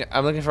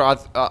looking for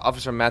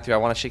Officer Matthew. I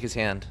want to shake his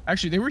hand.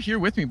 Actually, they were here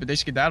with me, but they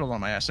skedaddled on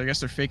my ass. So I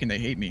guess they're faking they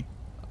hate me.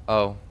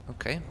 Oh,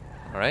 okay.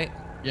 All right.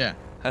 Yeah.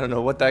 I don't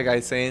know what that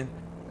guy's saying.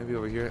 Maybe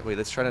over here. Wait,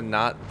 let's try to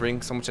not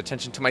bring so much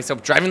attention to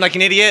myself driving like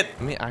an idiot.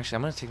 I'm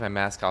gonna take my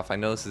mask off. I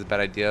know this is a bad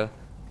idea,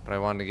 but I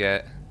wanted to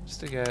get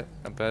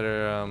a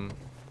better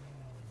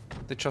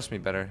they trust me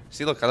better.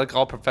 See, look, I look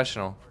all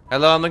professional.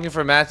 Hello, I'm looking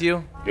for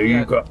Matthew. Here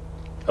you go.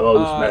 Hello,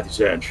 this is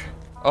Matthew Senj.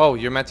 Oh,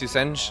 you're Matthew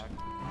Senj?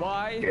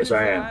 Why? Yes,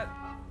 I am.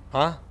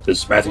 Huh?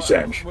 This is Matthew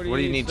Senj. What do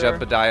you need,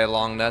 Jebediah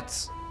Long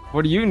Nuts?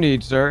 What do you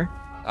need, sir?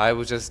 I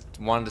was just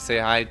wanted to say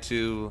hi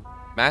to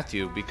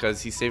Matthew because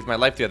he saved my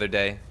life the other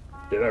day.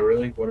 Did I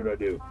really? What did I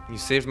do? You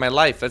saved my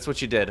life. That's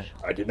what you did.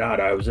 I did not.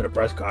 I was in a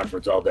press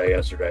conference all day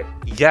yesterday.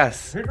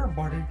 Yes. Hey there,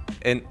 buddy.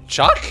 And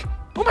Chuck?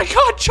 Oh my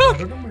God, Chuck!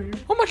 Look at me.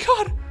 Oh my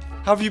God!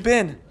 How have you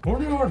been?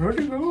 Hold on,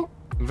 ready to go?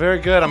 Very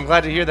good. I'm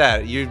glad to hear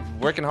that. You're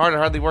working hard or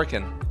hardly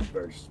working.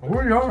 Very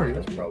Where are you?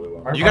 That's probably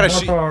why. You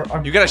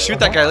gotta shoot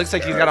that guy. Looks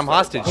like he's got him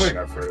hostage.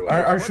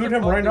 I shoot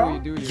him right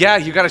now? Yeah,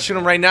 you gotta shoot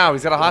him right now.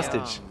 He's got a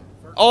hostage.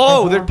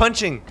 Oh, they're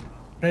punching.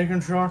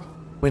 Taking shot.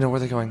 Wait, no, where are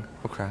they going?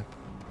 Oh crap.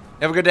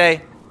 Have a good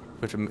day.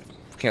 We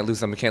can't lose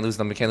them. We can't lose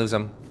them. We can't lose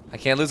them. I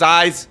can't lose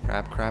eyes.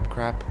 Crap, crap,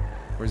 crap.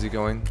 Where's he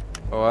going?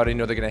 Oh, I already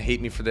know they're gonna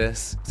hate me for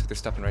this. Looks like they're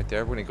stopping right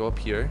there. We're gonna go up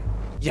here.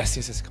 Yes,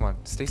 yes, yes. Come on.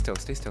 Stay still.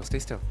 Stay still. Stay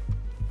still.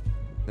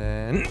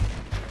 Then.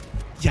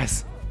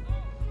 Yes.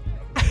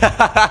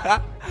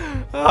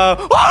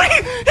 Oh,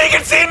 he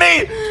can see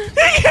me!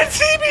 He can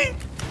see me!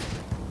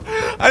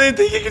 I didn't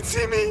think he could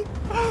see me.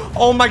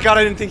 Oh my God,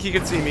 I didn't think he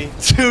could see me.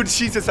 Dude,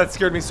 Jesus, that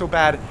scared me so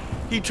bad.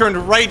 He turned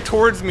right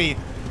towards me.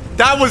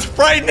 That was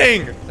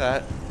frightening.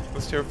 That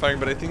was terrifying,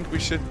 but I think we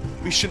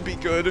should be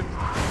good.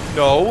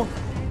 No.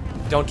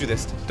 Don't do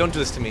this. Don't do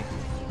this to me.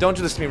 Don't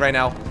do this to me right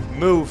now.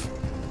 Move.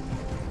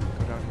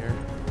 Go down here.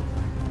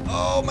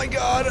 Oh my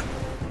God.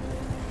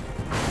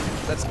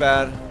 That's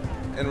bad.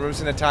 And we're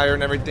losing a tire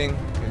and everything.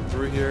 Okay,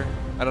 through here.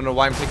 I don't know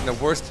why I'm taking the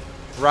worst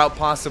route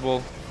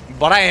possible,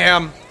 but I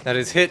am. That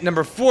is hit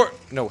number 4.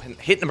 No,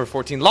 hit number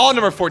 14. Law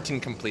number 14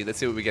 complete. Let's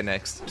see what we get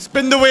next.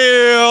 Spin the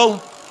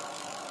wheel.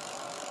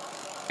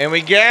 And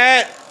we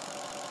get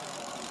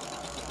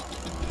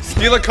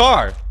steal a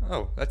car.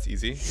 Oh, that's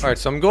easy. All right,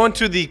 so I'm going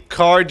to the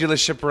car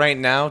dealership right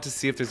now to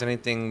see if there's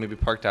anything maybe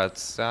parked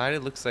outside.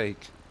 It looks like,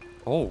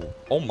 oh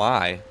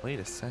my. Wait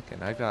a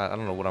second. I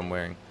don't know what I'm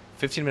wearing.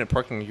 15-minute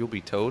parking, you'll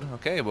be towed.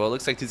 Okay, well, it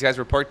looks like these guys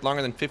were parked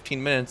longer than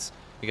 15 minutes.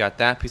 We got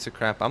that piece of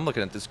crap. I'm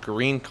looking at this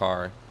green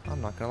car.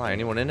 I'm not gonna lie.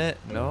 Anyone in it?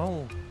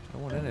 No. No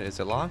one in it.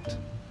 Is it locked?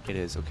 It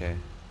is. Okay.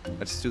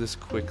 Let's do this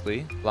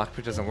quickly.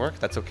 Lockpick doesn't work.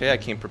 That's okay. I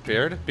came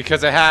prepared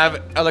because I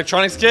have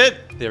electronics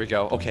kit. There we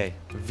go. Okay.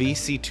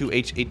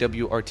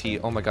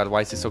 VC2H8WRT. Oh my God.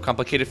 Why is this so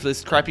complicated for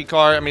this crappy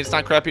car? I mean, it's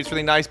not crappy. It's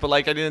really nice, but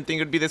like, I didn't think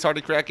it would be this hard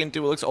to crack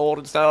into. It looks old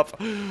and stuff.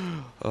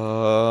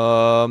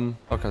 Okay.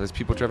 There's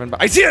people driving by.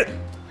 I see it.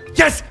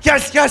 Yes.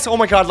 Yes. Yes. Oh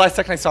my God. Last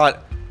second I saw it.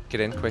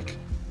 Get in quick.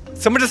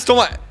 Someone just stole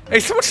my.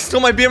 Hey, someone just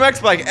stole my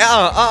BMX bike.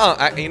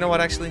 You know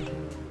what? Actually,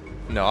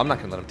 no. I'm not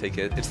gonna let him take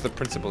it. It's the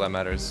principle that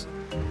matters.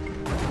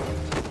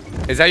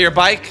 Is that your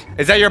bike?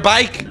 Is that your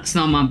bike? It's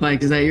not my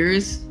bike. Is that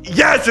yours?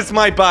 Yes, it's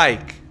my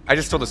bike. I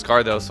just stole this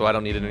car though, so I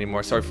don't need it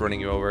anymore. Sorry for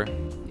running you over.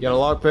 You got a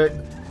lockpick?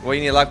 What do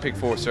you need a lockpick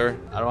for, sir?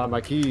 I don't have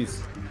my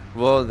keys.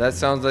 Well, that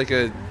sounds like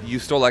you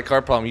stole that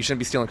car problem. You shouldn't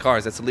be stealing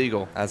cars. That's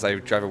illegal. As I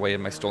drive away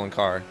in my stolen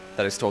car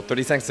that I stole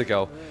 30 seconds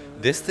ago.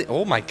 This thing,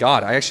 oh my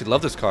God, I actually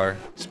love this car.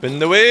 Spin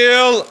the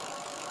wheel.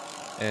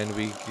 And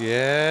we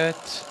get,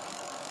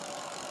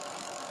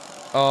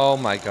 oh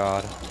my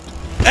God.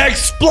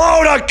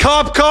 Explode a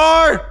cop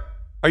car!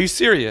 Are you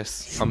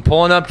serious? I'm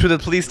pulling up to the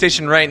police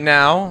station right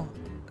now.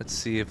 Let's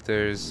see if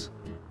there's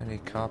any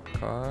cop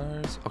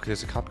cars. Okay,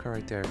 there's a cop car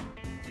right there.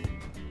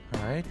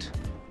 All right.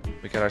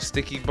 We got our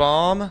sticky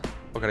bomb.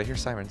 Oh God, I hear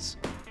sirens.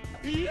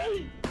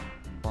 Come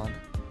on.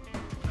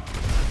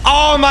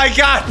 Oh my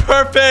God,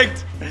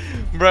 perfect!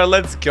 Bro,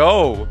 let's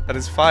go. That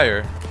is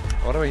fire.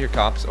 Why do I hear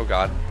cops? Oh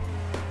God.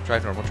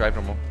 Drive normal, drive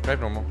normal, drive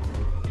normal.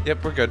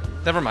 Yep, we're good.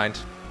 Never mind.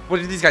 Where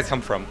did these guys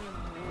come from?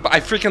 But I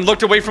freaking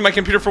looked away from my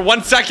computer for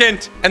 1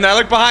 second, and then I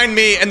look behind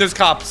me, and there's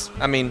cops.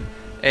 I mean,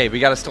 hey, we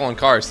got a stolen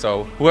car,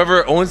 so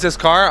whoever owns this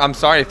car, I'm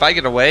sorry if I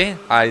get away.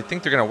 I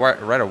think they're gonna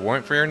write a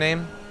warrant for your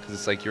name, because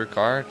it's like your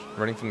car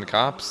running from the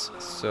cops.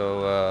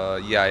 So,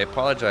 yeah, I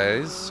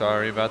apologize.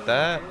 Sorry about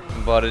that.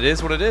 But it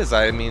is what it is.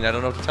 I mean, I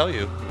don't know what to tell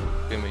you.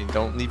 I mean,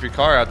 don't leave your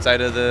car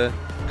outside of the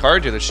car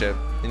dealership,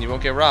 and you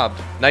won't get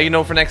robbed. Now you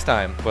know for next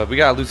time. But we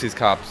gotta lose these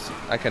cops.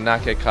 I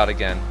cannot get caught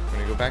again. We're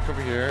gonna go back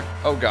over here.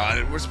 Oh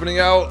God, we're spinning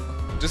out.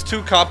 Just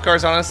 2 cop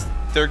cars on us.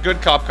 They're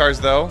good cop cars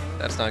though.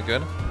 That's not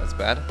good. That's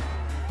bad.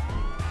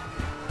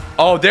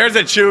 Oh, there's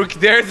a juke.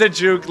 There's a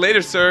juke.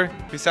 Later, sir.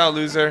 Peace out,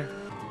 loser.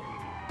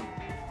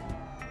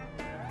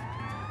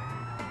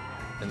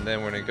 And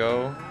then we're gonna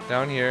go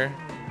down here.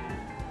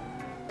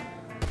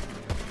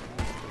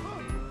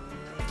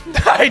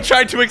 I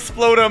tried to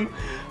explode him.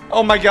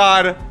 Oh my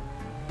God.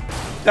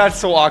 That's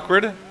so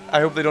awkward.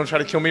 I hope they don't try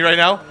to kill me right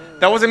now.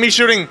 That wasn't me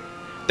shooting.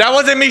 That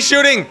wasn't me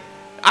shooting.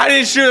 I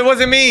didn't shoot. It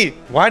wasn't me.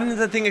 Why didn't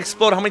the thing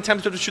explode? How many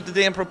times do I have to shoot the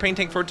damn propane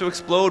tank for it to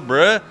explode,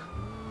 bruh?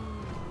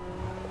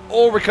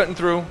 Oh, we're cutting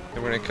through.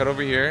 Then we're gonna cut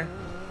over here.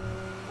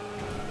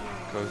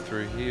 Go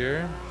through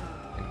here.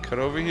 And cut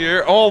over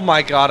here. Oh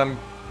my God, I'm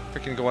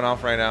freaking going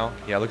off right now.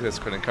 Yeah, look at this.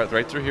 Couldn't cut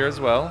right through here as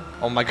well.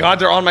 Oh my God,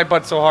 they're on my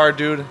butt so hard,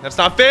 dude. That's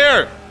not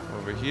fair.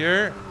 Over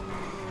here.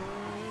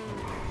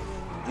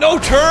 No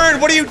turn.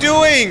 What are you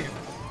doing?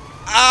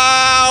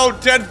 Ow,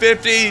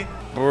 1050.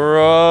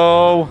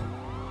 Bro.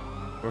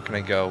 Where can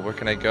I go? Where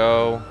can I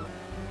go?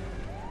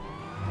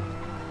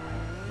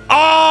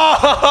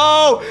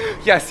 Oh!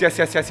 Yes, yes,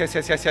 yes, yes, yes,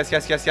 yes, yes, yes,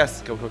 yes, yes,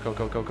 yes. Go, go, go,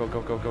 go, go, go,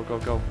 go, go, go, go,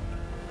 go.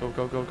 Go,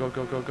 go, go, go,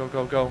 go, go, go,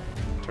 go, go.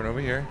 Turn over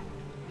here.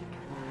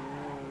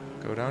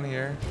 Go down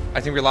here.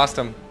 I think we lost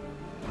him.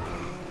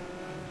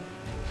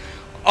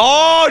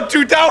 Oh,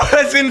 dude, that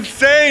was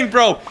insane,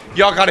 bro.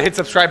 Y'all gotta hit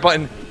subscribe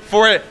button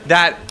for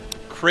that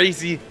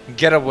crazy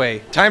getaway.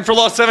 Time for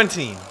law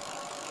 17.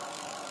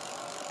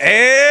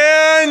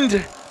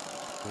 And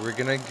we're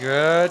gonna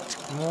get,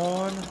 come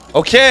on.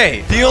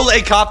 Okay, steal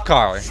a cop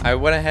car. I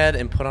went ahead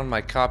and put on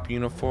my cop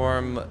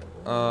uniform.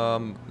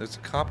 There's a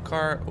cop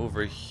car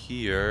over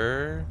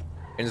here.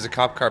 And there's a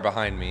cop car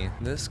behind me.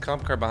 This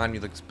cop car behind me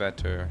looks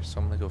better, so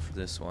I'm gonna go for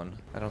this one.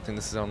 I don't think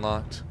this is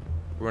unlocked.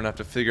 We're gonna have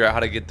to figure out how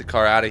to get the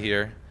car out of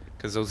here,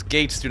 because those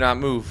gates do not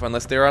move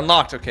unless they're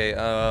unlocked. Okay,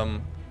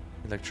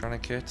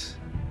 electronic kit.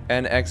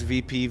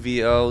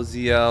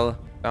 NXVPVOZL.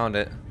 Found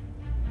it.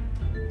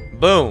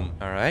 Boom.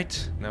 All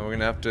right, now we're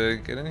gonna have to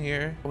get in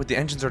here. Oh, the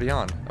engine's already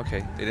on.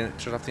 Okay, they didn't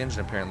shut off the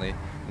engine apparently.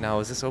 Now,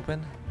 is this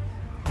open?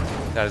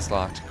 That is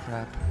locked.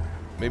 Crap.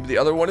 Maybe the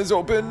other one is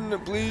open,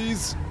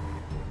 please.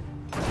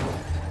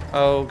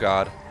 Oh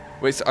God.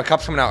 Wait, so a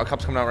cop's coming out. A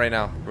cop's coming out right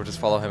now. We'll just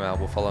follow him out.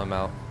 We'll follow him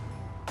out.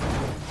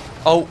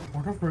 Oh.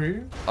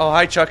 Oh,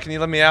 hi Chuck. Can you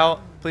let me out,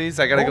 please?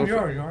 I gotta go.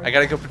 I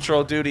gotta go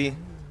patrol duty.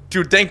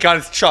 Dude, thank God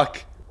it's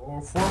Chuck.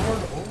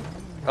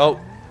 Oh,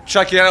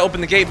 Chuck, you gotta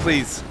open the gate,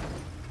 please.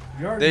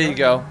 There you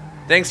go.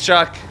 Thanks,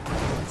 Chuck.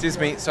 Excuse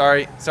me.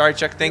 Sorry,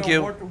 Chuck. Thank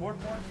you.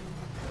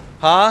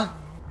 Huh?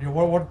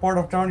 What part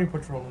of town you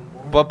patrolling?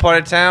 What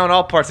part of town?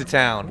 All parts of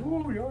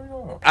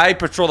town. I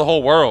patrol the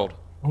whole world.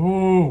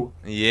 Oh.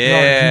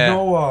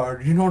 Yeah.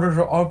 Do you know there's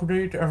an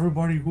update?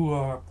 Everybody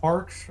who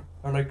parks,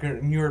 like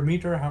in your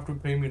meter, have to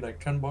pay me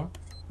like $10.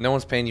 No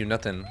one's paying you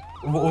nothing.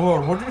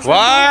 What did you say?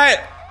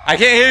 What? I can't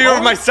hear you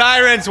over my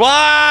sirens.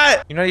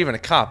 What? You're not even a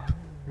cop.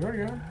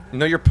 Yeah.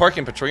 No, you're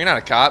parking patrol. You're not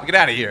a cop. Get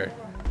out of here.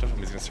 Don't tell me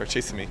he's gonna start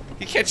chasing me.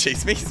 He can't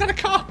chase me. He's not a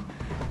cop.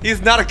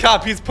 He's not a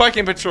cop. He's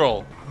parking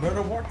patrol.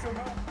 Better watch your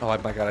mouth. Oh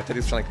my God! I thought he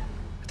was trying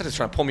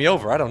to pull me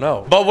over. I don't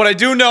know. But what I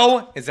do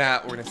know is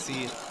that we're gonna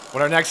see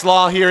what our next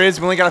law here is.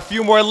 We only got a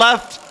few more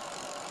left.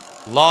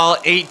 Law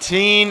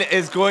 18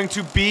 is going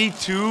to be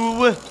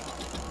to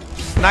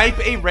snipe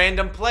a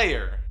random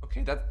player.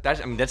 Okay,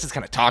 I mean, that's just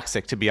kind of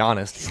toxic, to be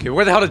honest. Okay,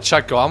 where the hell did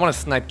Chuck go? I want to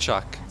snipe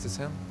Chuck. Is this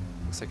him?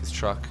 Looks like his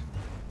truck.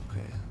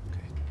 Okay.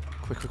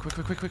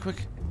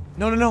 Quick.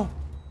 No.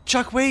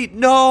 Chuck, wait,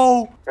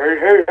 no!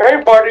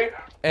 Hey, buddy.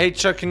 Hey,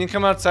 Chuck, can you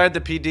come outside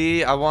the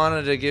PD? I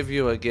wanted to give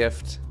you a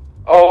gift.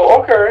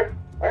 Oh, okay.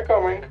 I'm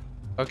coming.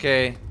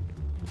 Okay.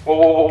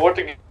 What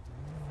the gift?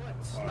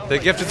 The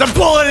gift is a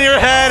bullet in your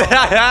head!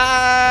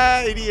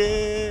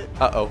 Idiot!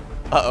 Uh-oh.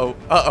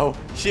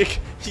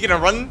 You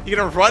gonna run? You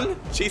gonna run?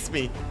 Chase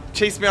me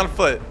on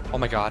foot. Oh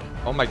my God.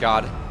 Oh my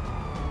God.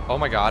 Oh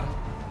my God.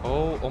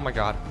 Oh my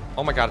God.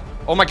 Oh my God.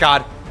 Oh my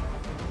God.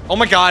 Oh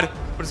my God.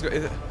 What is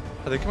going?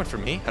 Are they coming for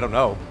me? I don't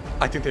know.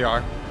 I think they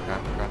are.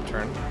 God,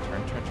 turn.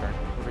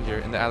 Over here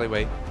in the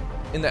alleyway.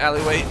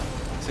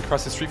 It's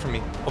across the street from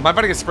me. Oh, am I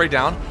about to get sprayed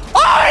down?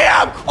 Oh, I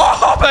am!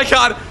 Oh my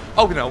God.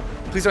 Oh no.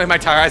 Please don't hit my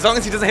tire. As long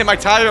as he doesn't hit my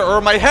tire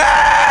or my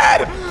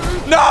head.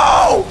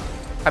 No!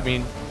 I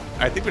mean,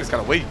 I think we just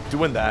gotta wait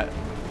doing that.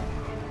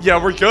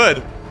 Yeah, we're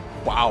good.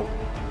 Wow.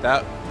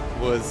 That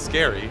was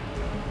scary.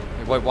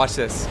 Hey, boy, watch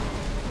this.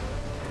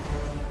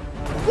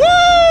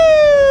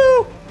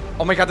 Woo!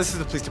 Oh my God, this is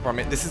the police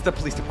department. This is the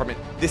freaking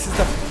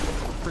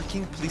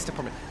police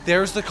department.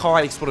 There's the car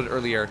I exploded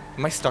earlier.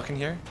 Am I stuck in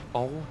here?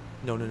 Oh,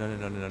 no.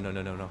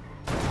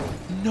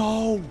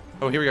 No.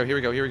 Oh, here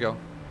we go.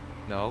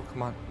 No,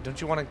 come on. Don't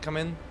you want to come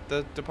in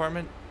the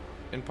department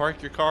and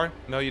park your car?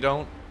 No, you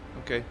don't?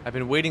 Okay. I've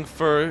been waiting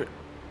for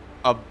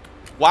a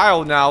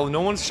while now.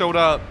 No one showed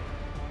up.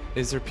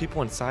 Is there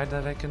people inside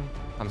that I can?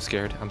 I'm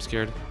scared.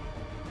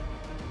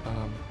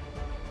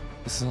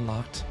 This is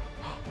unlocked.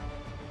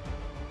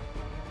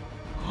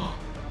 Oh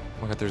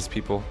my God, there's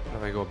people. How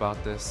do I go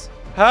about this?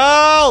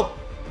 Help!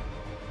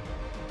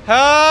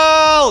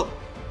 Help!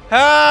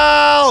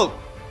 Help!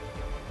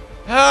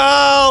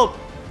 Help!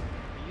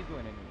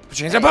 Put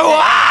your hands up.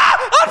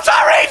 Ah! I'm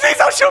sorry! Please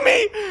don't shoot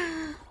me!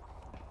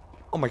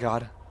 Oh my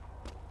God.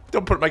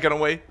 Don't put my gun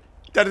away.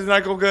 That did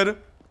not go good.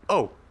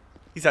 Oh,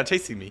 he's not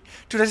chasing me.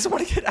 Dude, I just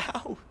want to get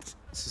out.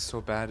 This is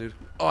so bad, dude.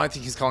 Oh, I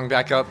think he's calling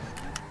back up.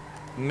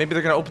 Maybe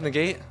they're gonna open the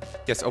gate?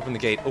 Yes, open the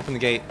gate.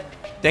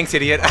 Thanks,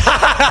 idiot.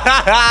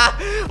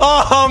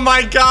 Oh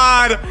my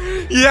God.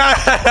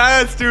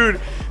 Yes, dude.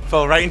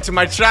 Fell right into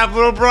my trap,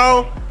 little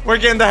bro. We're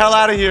getting the hell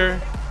out of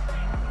here.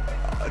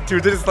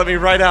 Dude, they just let me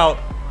right out.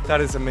 That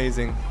is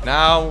amazing.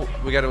 Now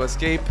we got to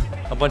escape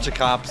a bunch of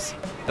cops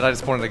that I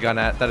just pointed a gun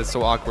at. That is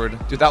so awkward.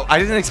 Dude, I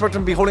didn't expect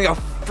him to be holding a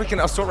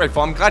freaking assault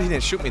rifle. I'm glad he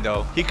didn't shoot me,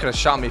 though. He could have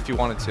shot me if he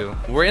wanted to.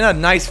 We're in a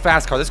nice,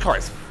 fast car. This car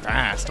is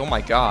fast. Oh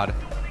my God.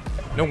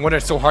 No wonder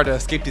it's so hard to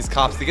escape these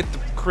cops. They get the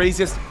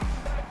craziest,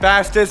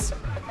 fastest,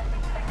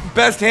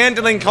 best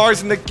handling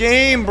cars in the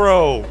game,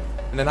 bro.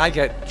 And then I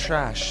get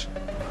trash.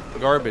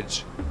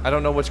 garbage. I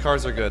don't know which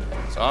cars are good.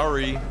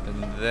 Sorry.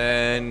 And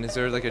then, is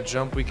there like a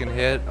jump we can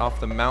hit off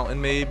the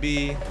mountain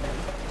maybe?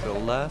 To the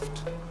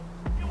left?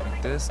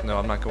 Like this? No,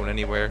 I'm not going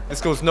anywhere.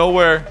 This goes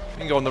nowhere. We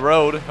can go on the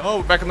road. Oh,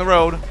 we're back on the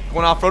road.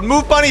 Going off-road.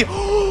 Move, bunny! No!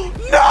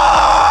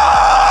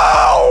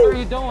 What are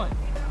you doing?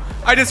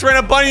 I just ran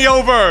a bunny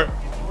over.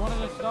 You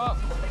wanted to stop?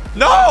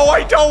 No,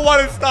 I don't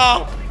want to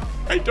stop.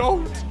 I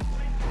don't.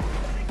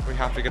 We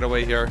have to get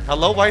away here.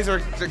 Hello? Why is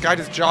there a guy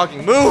just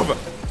jogging? Move!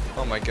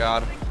 Oh my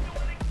god.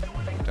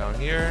 Down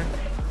here.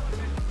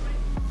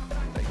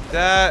 Like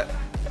that.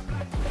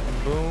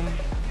 Boom.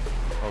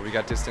 Oh, we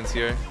got distance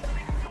here.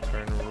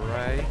 Turn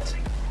right.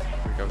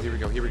 Here we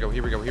go, here we go,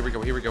 here we go, here we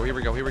go, here we go, here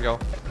we go, here we go.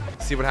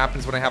 See what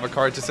happens when I have a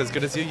car just as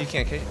good as you? You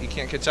can't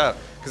catch up.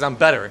 Because I'm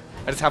better.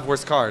 I just have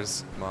worse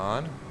cars. Come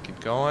on. Keep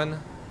going.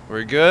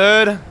 We're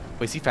good.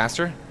 Wait, is he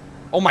faster?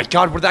 Oh my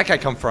god, where'd that guy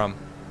come from?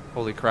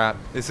 Holy crap.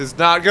 This is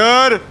not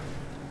good. Okay,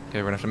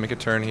 we're gonna have to make a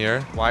turn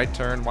here. Wide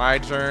turn,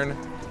 wide turn.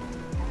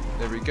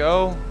 There we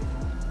go.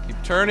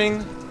 Keep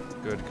turning.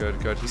 Good, good,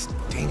 good.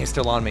 Dang, he's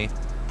still on me.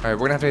 All right, we're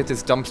gonna have to hit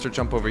this dumpster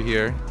jump over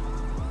here.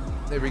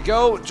 There we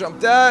go. Jump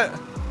that.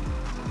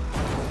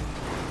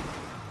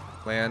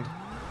 Land.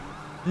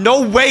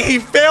 No way, he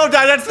failed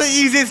that. That's the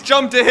easiest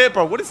jump to hit,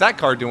 bro. What is that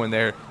car doing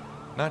there?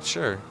 Not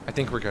sure. I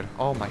think we're good.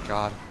 Oh my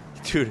god,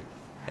 dude.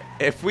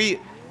 If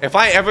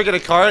I ever get a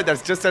car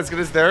that's just as good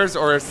as theirs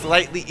or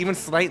even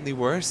slightly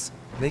worse,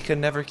 they can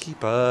never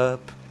keep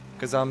up.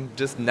 Because I'm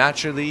just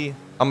naturally,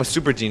 I'm a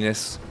super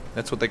genius.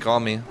 That's what they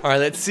call me. All right,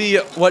 let's see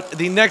what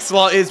the next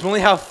law is. We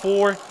only have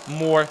 4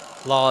 more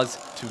laws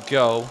to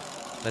go.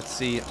 Let's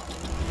see.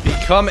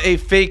 Become a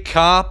fake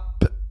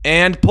cop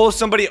and pull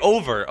somebody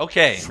over.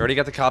 Okay, we already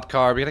got the cop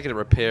car. We gotta get it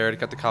repaired.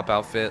 Got the cop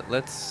outfit.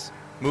 Let's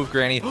move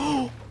Granny.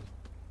 Oh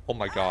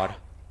my god.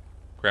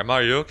 Grandma,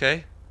 are you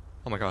okay?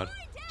 Oh my god.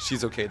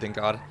 She's okay, thank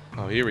god.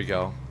 Oh, here we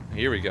go.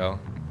 Here we go.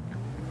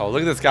 Oh,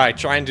 look at this guy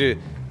trying to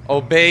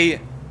obey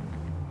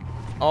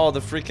all the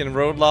freaking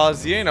road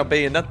laws. You ain't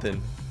obeying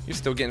nothing. You're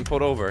still getting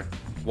pulled over.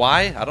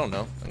 Why? I don't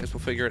know. I guess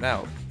we'll figure it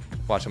out.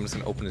 Watch, I'm just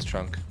gonna open his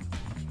trunk.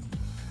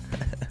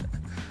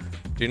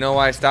 Do you know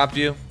why I stopped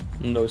you?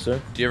 No,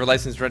 sir. Do you have a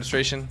license and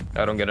registration?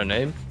 I don't get a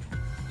name.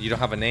 You don't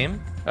have a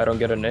name? I don't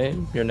get a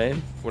name. Your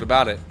name? What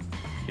about it?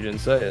 You didn't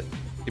say it.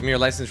 Give me your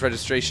license and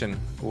registration.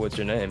 What's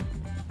your name?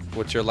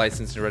 What's your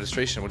license and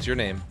registration? What's your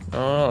name?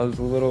 Oh, it's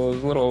a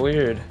little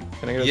weird.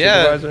 Can I get a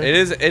supervisor?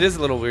 It is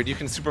a little weird. You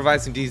can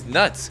supervise these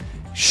nuts.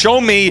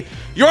 Show me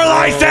your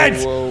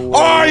license,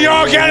 or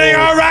you're getting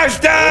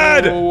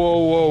arrested!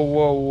 Whoa.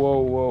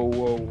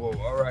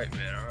 All right,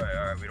 man. All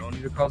right. We don't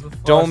need to cause a fuss.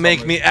 Don't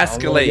make me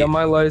escalate.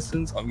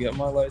 I'm getting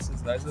my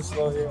license. Nice and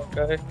slow here,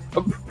 okay?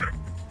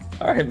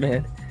 All right,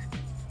 man.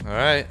 All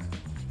right.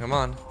 Come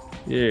on.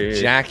 Yeah.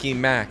 Jackie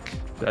Mac.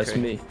 That's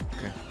me.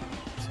 Okay.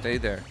 Stay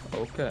there.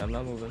 Okay, I'm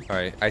not moving. All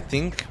right. I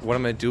think what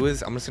I'm gonna do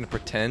is I'm just gonna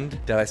pretend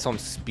that I saw him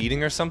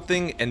speeding or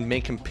something and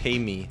make him pay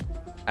me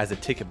as a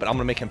ticket, but I'm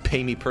gonna make him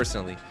pay me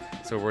personally,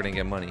 so we're gonna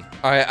get money.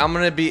 All right, I'm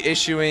gonna be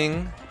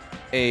issuing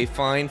a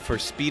fine for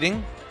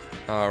speeding.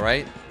 All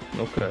right.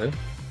 Okay.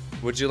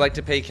 Would you like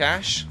to pay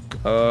cash?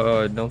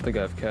 I don't think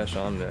I have cash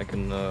on me.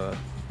 Can I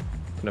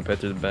pay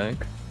through the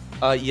bank?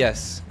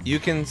 Yes. You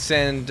can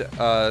send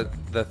the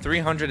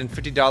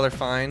 $350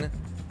 fine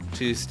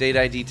to state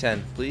ID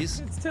 10, please.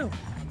 It's 2.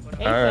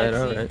 All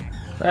right.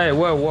 Hey,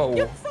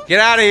 whoa. Get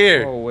out of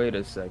here. Oh, wait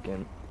a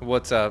second.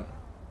 What's up?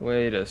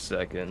 Wait a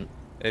second.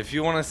 If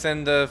you want to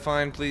send the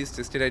fine, please,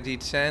 to state ID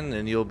 10,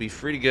 and you'll be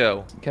free to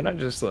go. Can I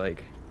just,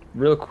 like,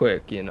 real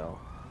quick, you know?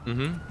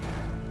 Mm-hmm.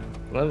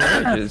 Let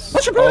me just...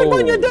 Push your brother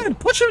button, you're dead!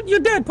 Push it, you're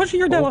dead! Push it,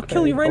 you're dead! I'll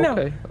kill you right now!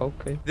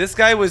 Okay. This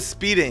guy was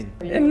speeding.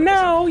 And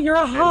now you're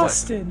a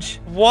hostage.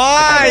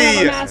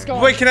 Why?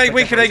 Wait, can I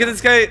get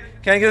this guy?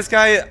 Can I get this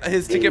guy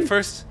his ticket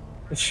first?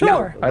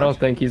 Sure. I don't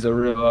think he's a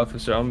real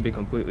officer. I'm gonna be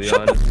completely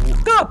honest. honest.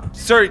 Shut the f up!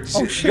 Sir,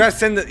 you gotta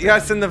send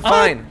the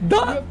fine.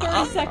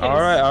 All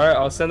right.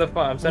 I'll send the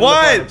fine. I'm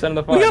sending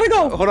the fine. We gotta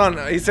go. Hold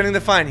on. He's sending the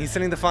fine. You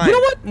know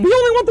what? We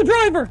only want the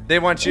driver. They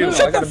want you.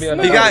 Shut the f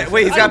up.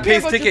 He's got to pay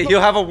his ticket.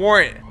 He'll have a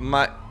warrant.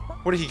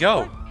 Where did he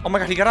go? Oh my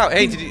god, he got out.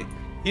 Hey,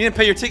 you didn't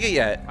pay your ticket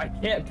yet. I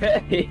can't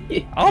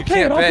pay. I'll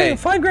pay it.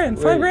 5 grand.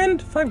 5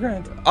 grand. 5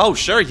 grand. Oh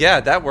sure, yeah,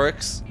 that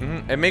works.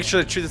 And make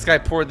sure to treat this guy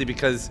poorly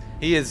because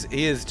he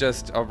is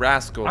just a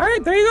rascal. All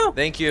right, there you go.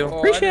 Thank you.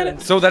 Appreciate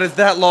it. So that is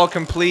that law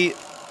complete.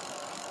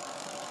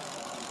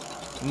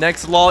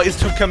 Next law is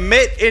to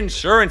commit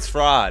insurance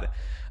fraud.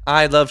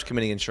 I loved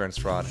committing insurance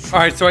fraud. All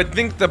right, so I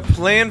think the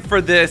plan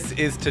for this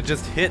is to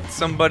just hit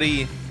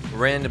somebody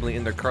randomly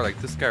in their car, like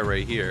this guy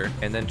right here,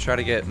 and then try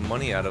to get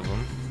money out of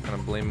him. Kind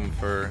of blame him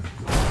for...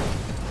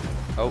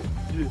 Oh.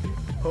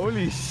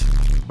 Holy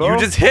shit, bro. You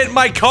just hit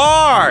my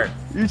car!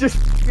 You just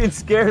fucking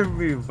scared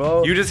me,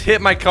 bro. You just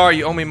hit my car.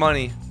 You owe me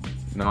money.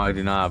 No, I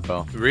do not,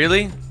 bro.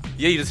 Really?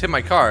 Yeah, you just hit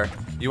my car.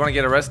 You want to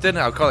get arrested?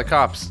 I'll call the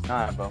cops.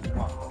 Alright, bro. Come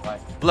on, bye.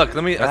 Look,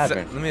 let me assess the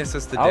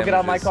damages. I'll get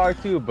out my car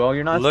too, bro.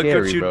 You're not Look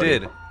scary, what you bro.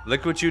 did.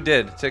 Look what you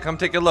did. Come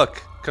take a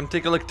look. Come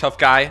take a look, tough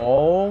guy.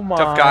 Oh my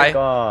tough guy.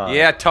 God.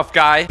 Yeah, tough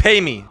guy. Pay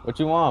me. What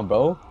you want,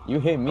 bro? You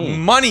hit me.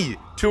 Money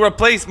to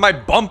replace my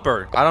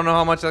bumper. I don't know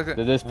how much. Did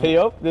this pay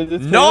up? Did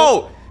this pay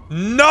no. up?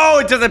 No,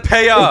 it doesn't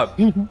pay up.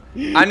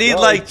 I need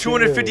like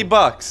 250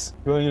 bucks.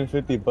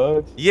 250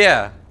 bucks?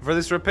 Yeah, for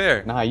this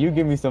repair. Nah, you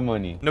give me some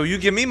money. No, you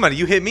give me money.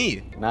 You hit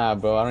me. Nah,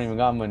 bro, I don't even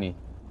got money.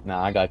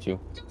 Nah, I got you.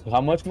 So how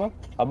much, bro?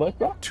 How much,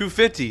 bro?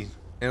 250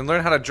 and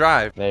learn how to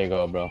drive. There you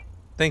go, bro.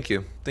 Thank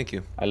you. Thank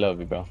you. I love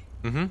you, bro.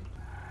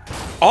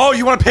 Oh,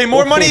 you want to pay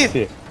more money?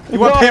 You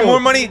want to pay more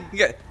money?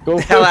 Go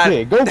the hell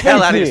out, Go the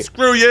hell out of here.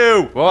 Screw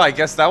you. Well, I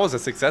guess that was a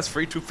success.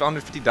 Free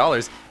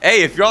 $250.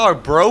 Hey, if y'all are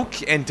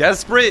broke and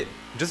desperate,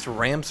 just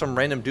ram some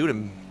random dude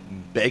and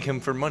beg him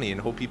for money and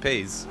hope he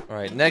pays. All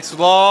right, next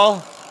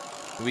law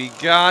we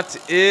got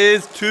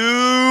is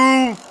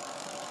to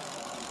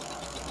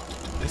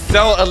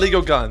sell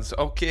illegal guns.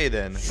 Okay,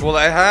 then. Well,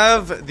 I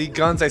have the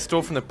guns I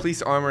stole from the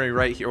police armory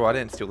right here. Well, I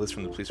didn't steal this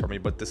from the police armory,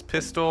 but this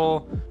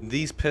pistol,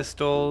 these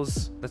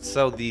pistols. Let's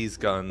sell these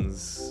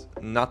guns.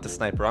 Not the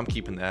sniper. I'm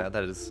keeping that.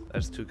 That is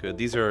too good.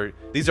 These are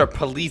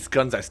police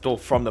guns I stole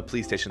from the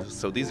police station.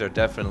 So these are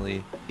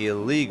definitely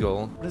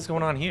illegal. What is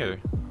going on here?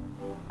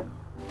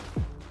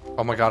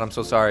 Oh my God, I'm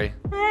so sorry.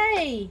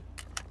 Hey.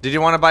 Did you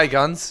want to buy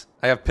guns?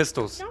 I have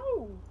pistols.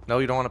 No. No,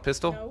 you don't want a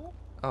pistol? No.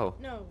 Oh.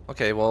 No.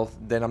 Okay, well,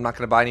 then I'm not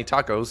going to buy any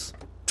tacos.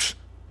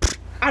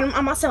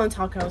 I'm not selling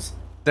tacos.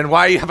 Then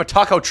why do you have a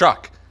taco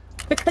truck?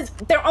 Because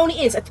there only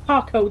is a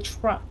taco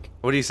truck.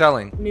 What are you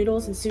selling?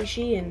 Noodles and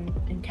sushi and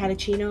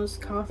cappuccinos,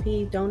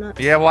 coffee, donuts.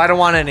 Yeah, well, I don't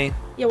want any.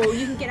 Yeah, well,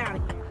 you can get out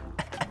of here.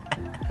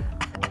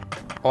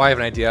 Oh, I have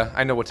an idea.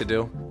 I know what to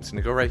do. I'm just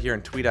going to go right here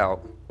and tweet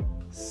out.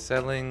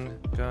 Selling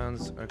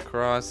guns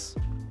across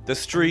the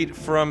street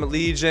from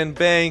Legion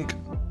Bank.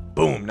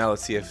 Boom. Now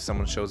let's see if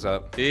someone shows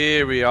up.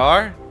 Here we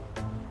are.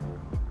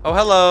 Oh,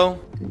 hello.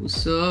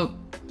 What's up?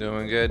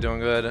 Doing good,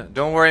 doing good.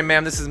 Don't worry,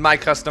 ma'am. This is my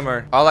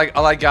customer. All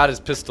I got is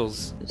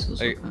pistols.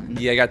 Pistols,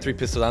 yeah, I got 3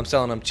 pistols. I'm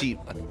selling them cheap,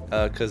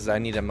 cause I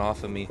need them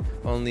off of me.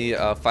 Only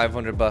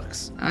 500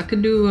 bucks. I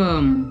could do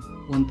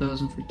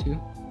 1,000 for 2.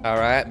 All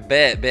right,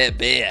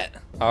 bet.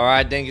 All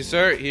right, thank you,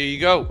 sir. Here you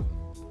go.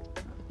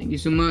 Thank you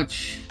so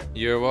much.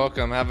 You're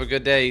welcome. Have a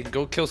good day.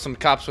 Go kill some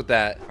cops with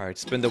that. All right,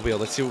 spin the wheel.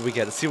 Let's see what we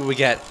get. Let's see what we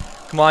get.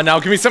 Come on now,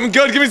 give me something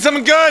good. Give me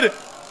something good.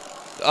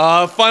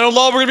 Final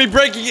law we're gonna be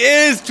breaking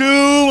is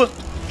to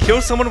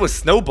kill someone with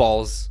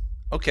snowballs.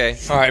 Okay.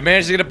 All right,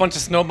 managed to get a bunch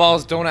of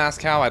snowballs. Don't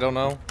ask how. I don't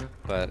know.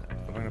 But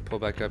I'm gonna pull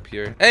back up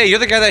here. Hey, you're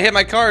the guy that hit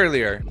my car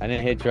earlier. I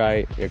didn't hit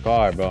your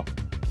car, bro.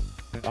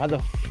 How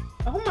the?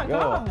 Oh my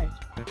God.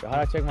 How'd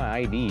I check my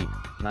ID?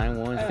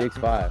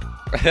 9165.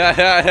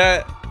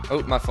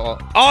 Oh, my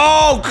fault.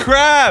 Oh,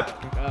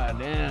 crap! God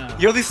damn.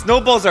 Yo, these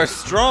snowballs are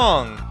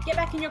strong. Get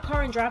back in your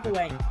car and drive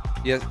away.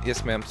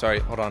 Yes, ma'am. Sorry.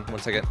 Hold on 1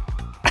 second.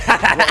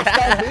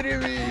 Stop hitting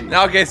me.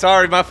 Okay,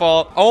 sorry, my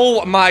fault.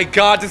 Oh my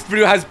God, this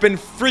video has been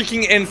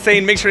freaking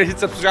insane. Make sure to hit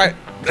subscribe.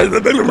 Make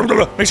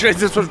sure to hit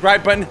the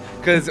subscribe button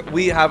because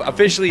we have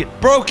officially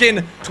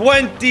broken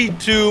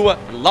 22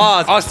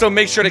 laws. Also,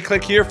 make sure to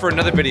click here for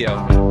another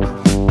video.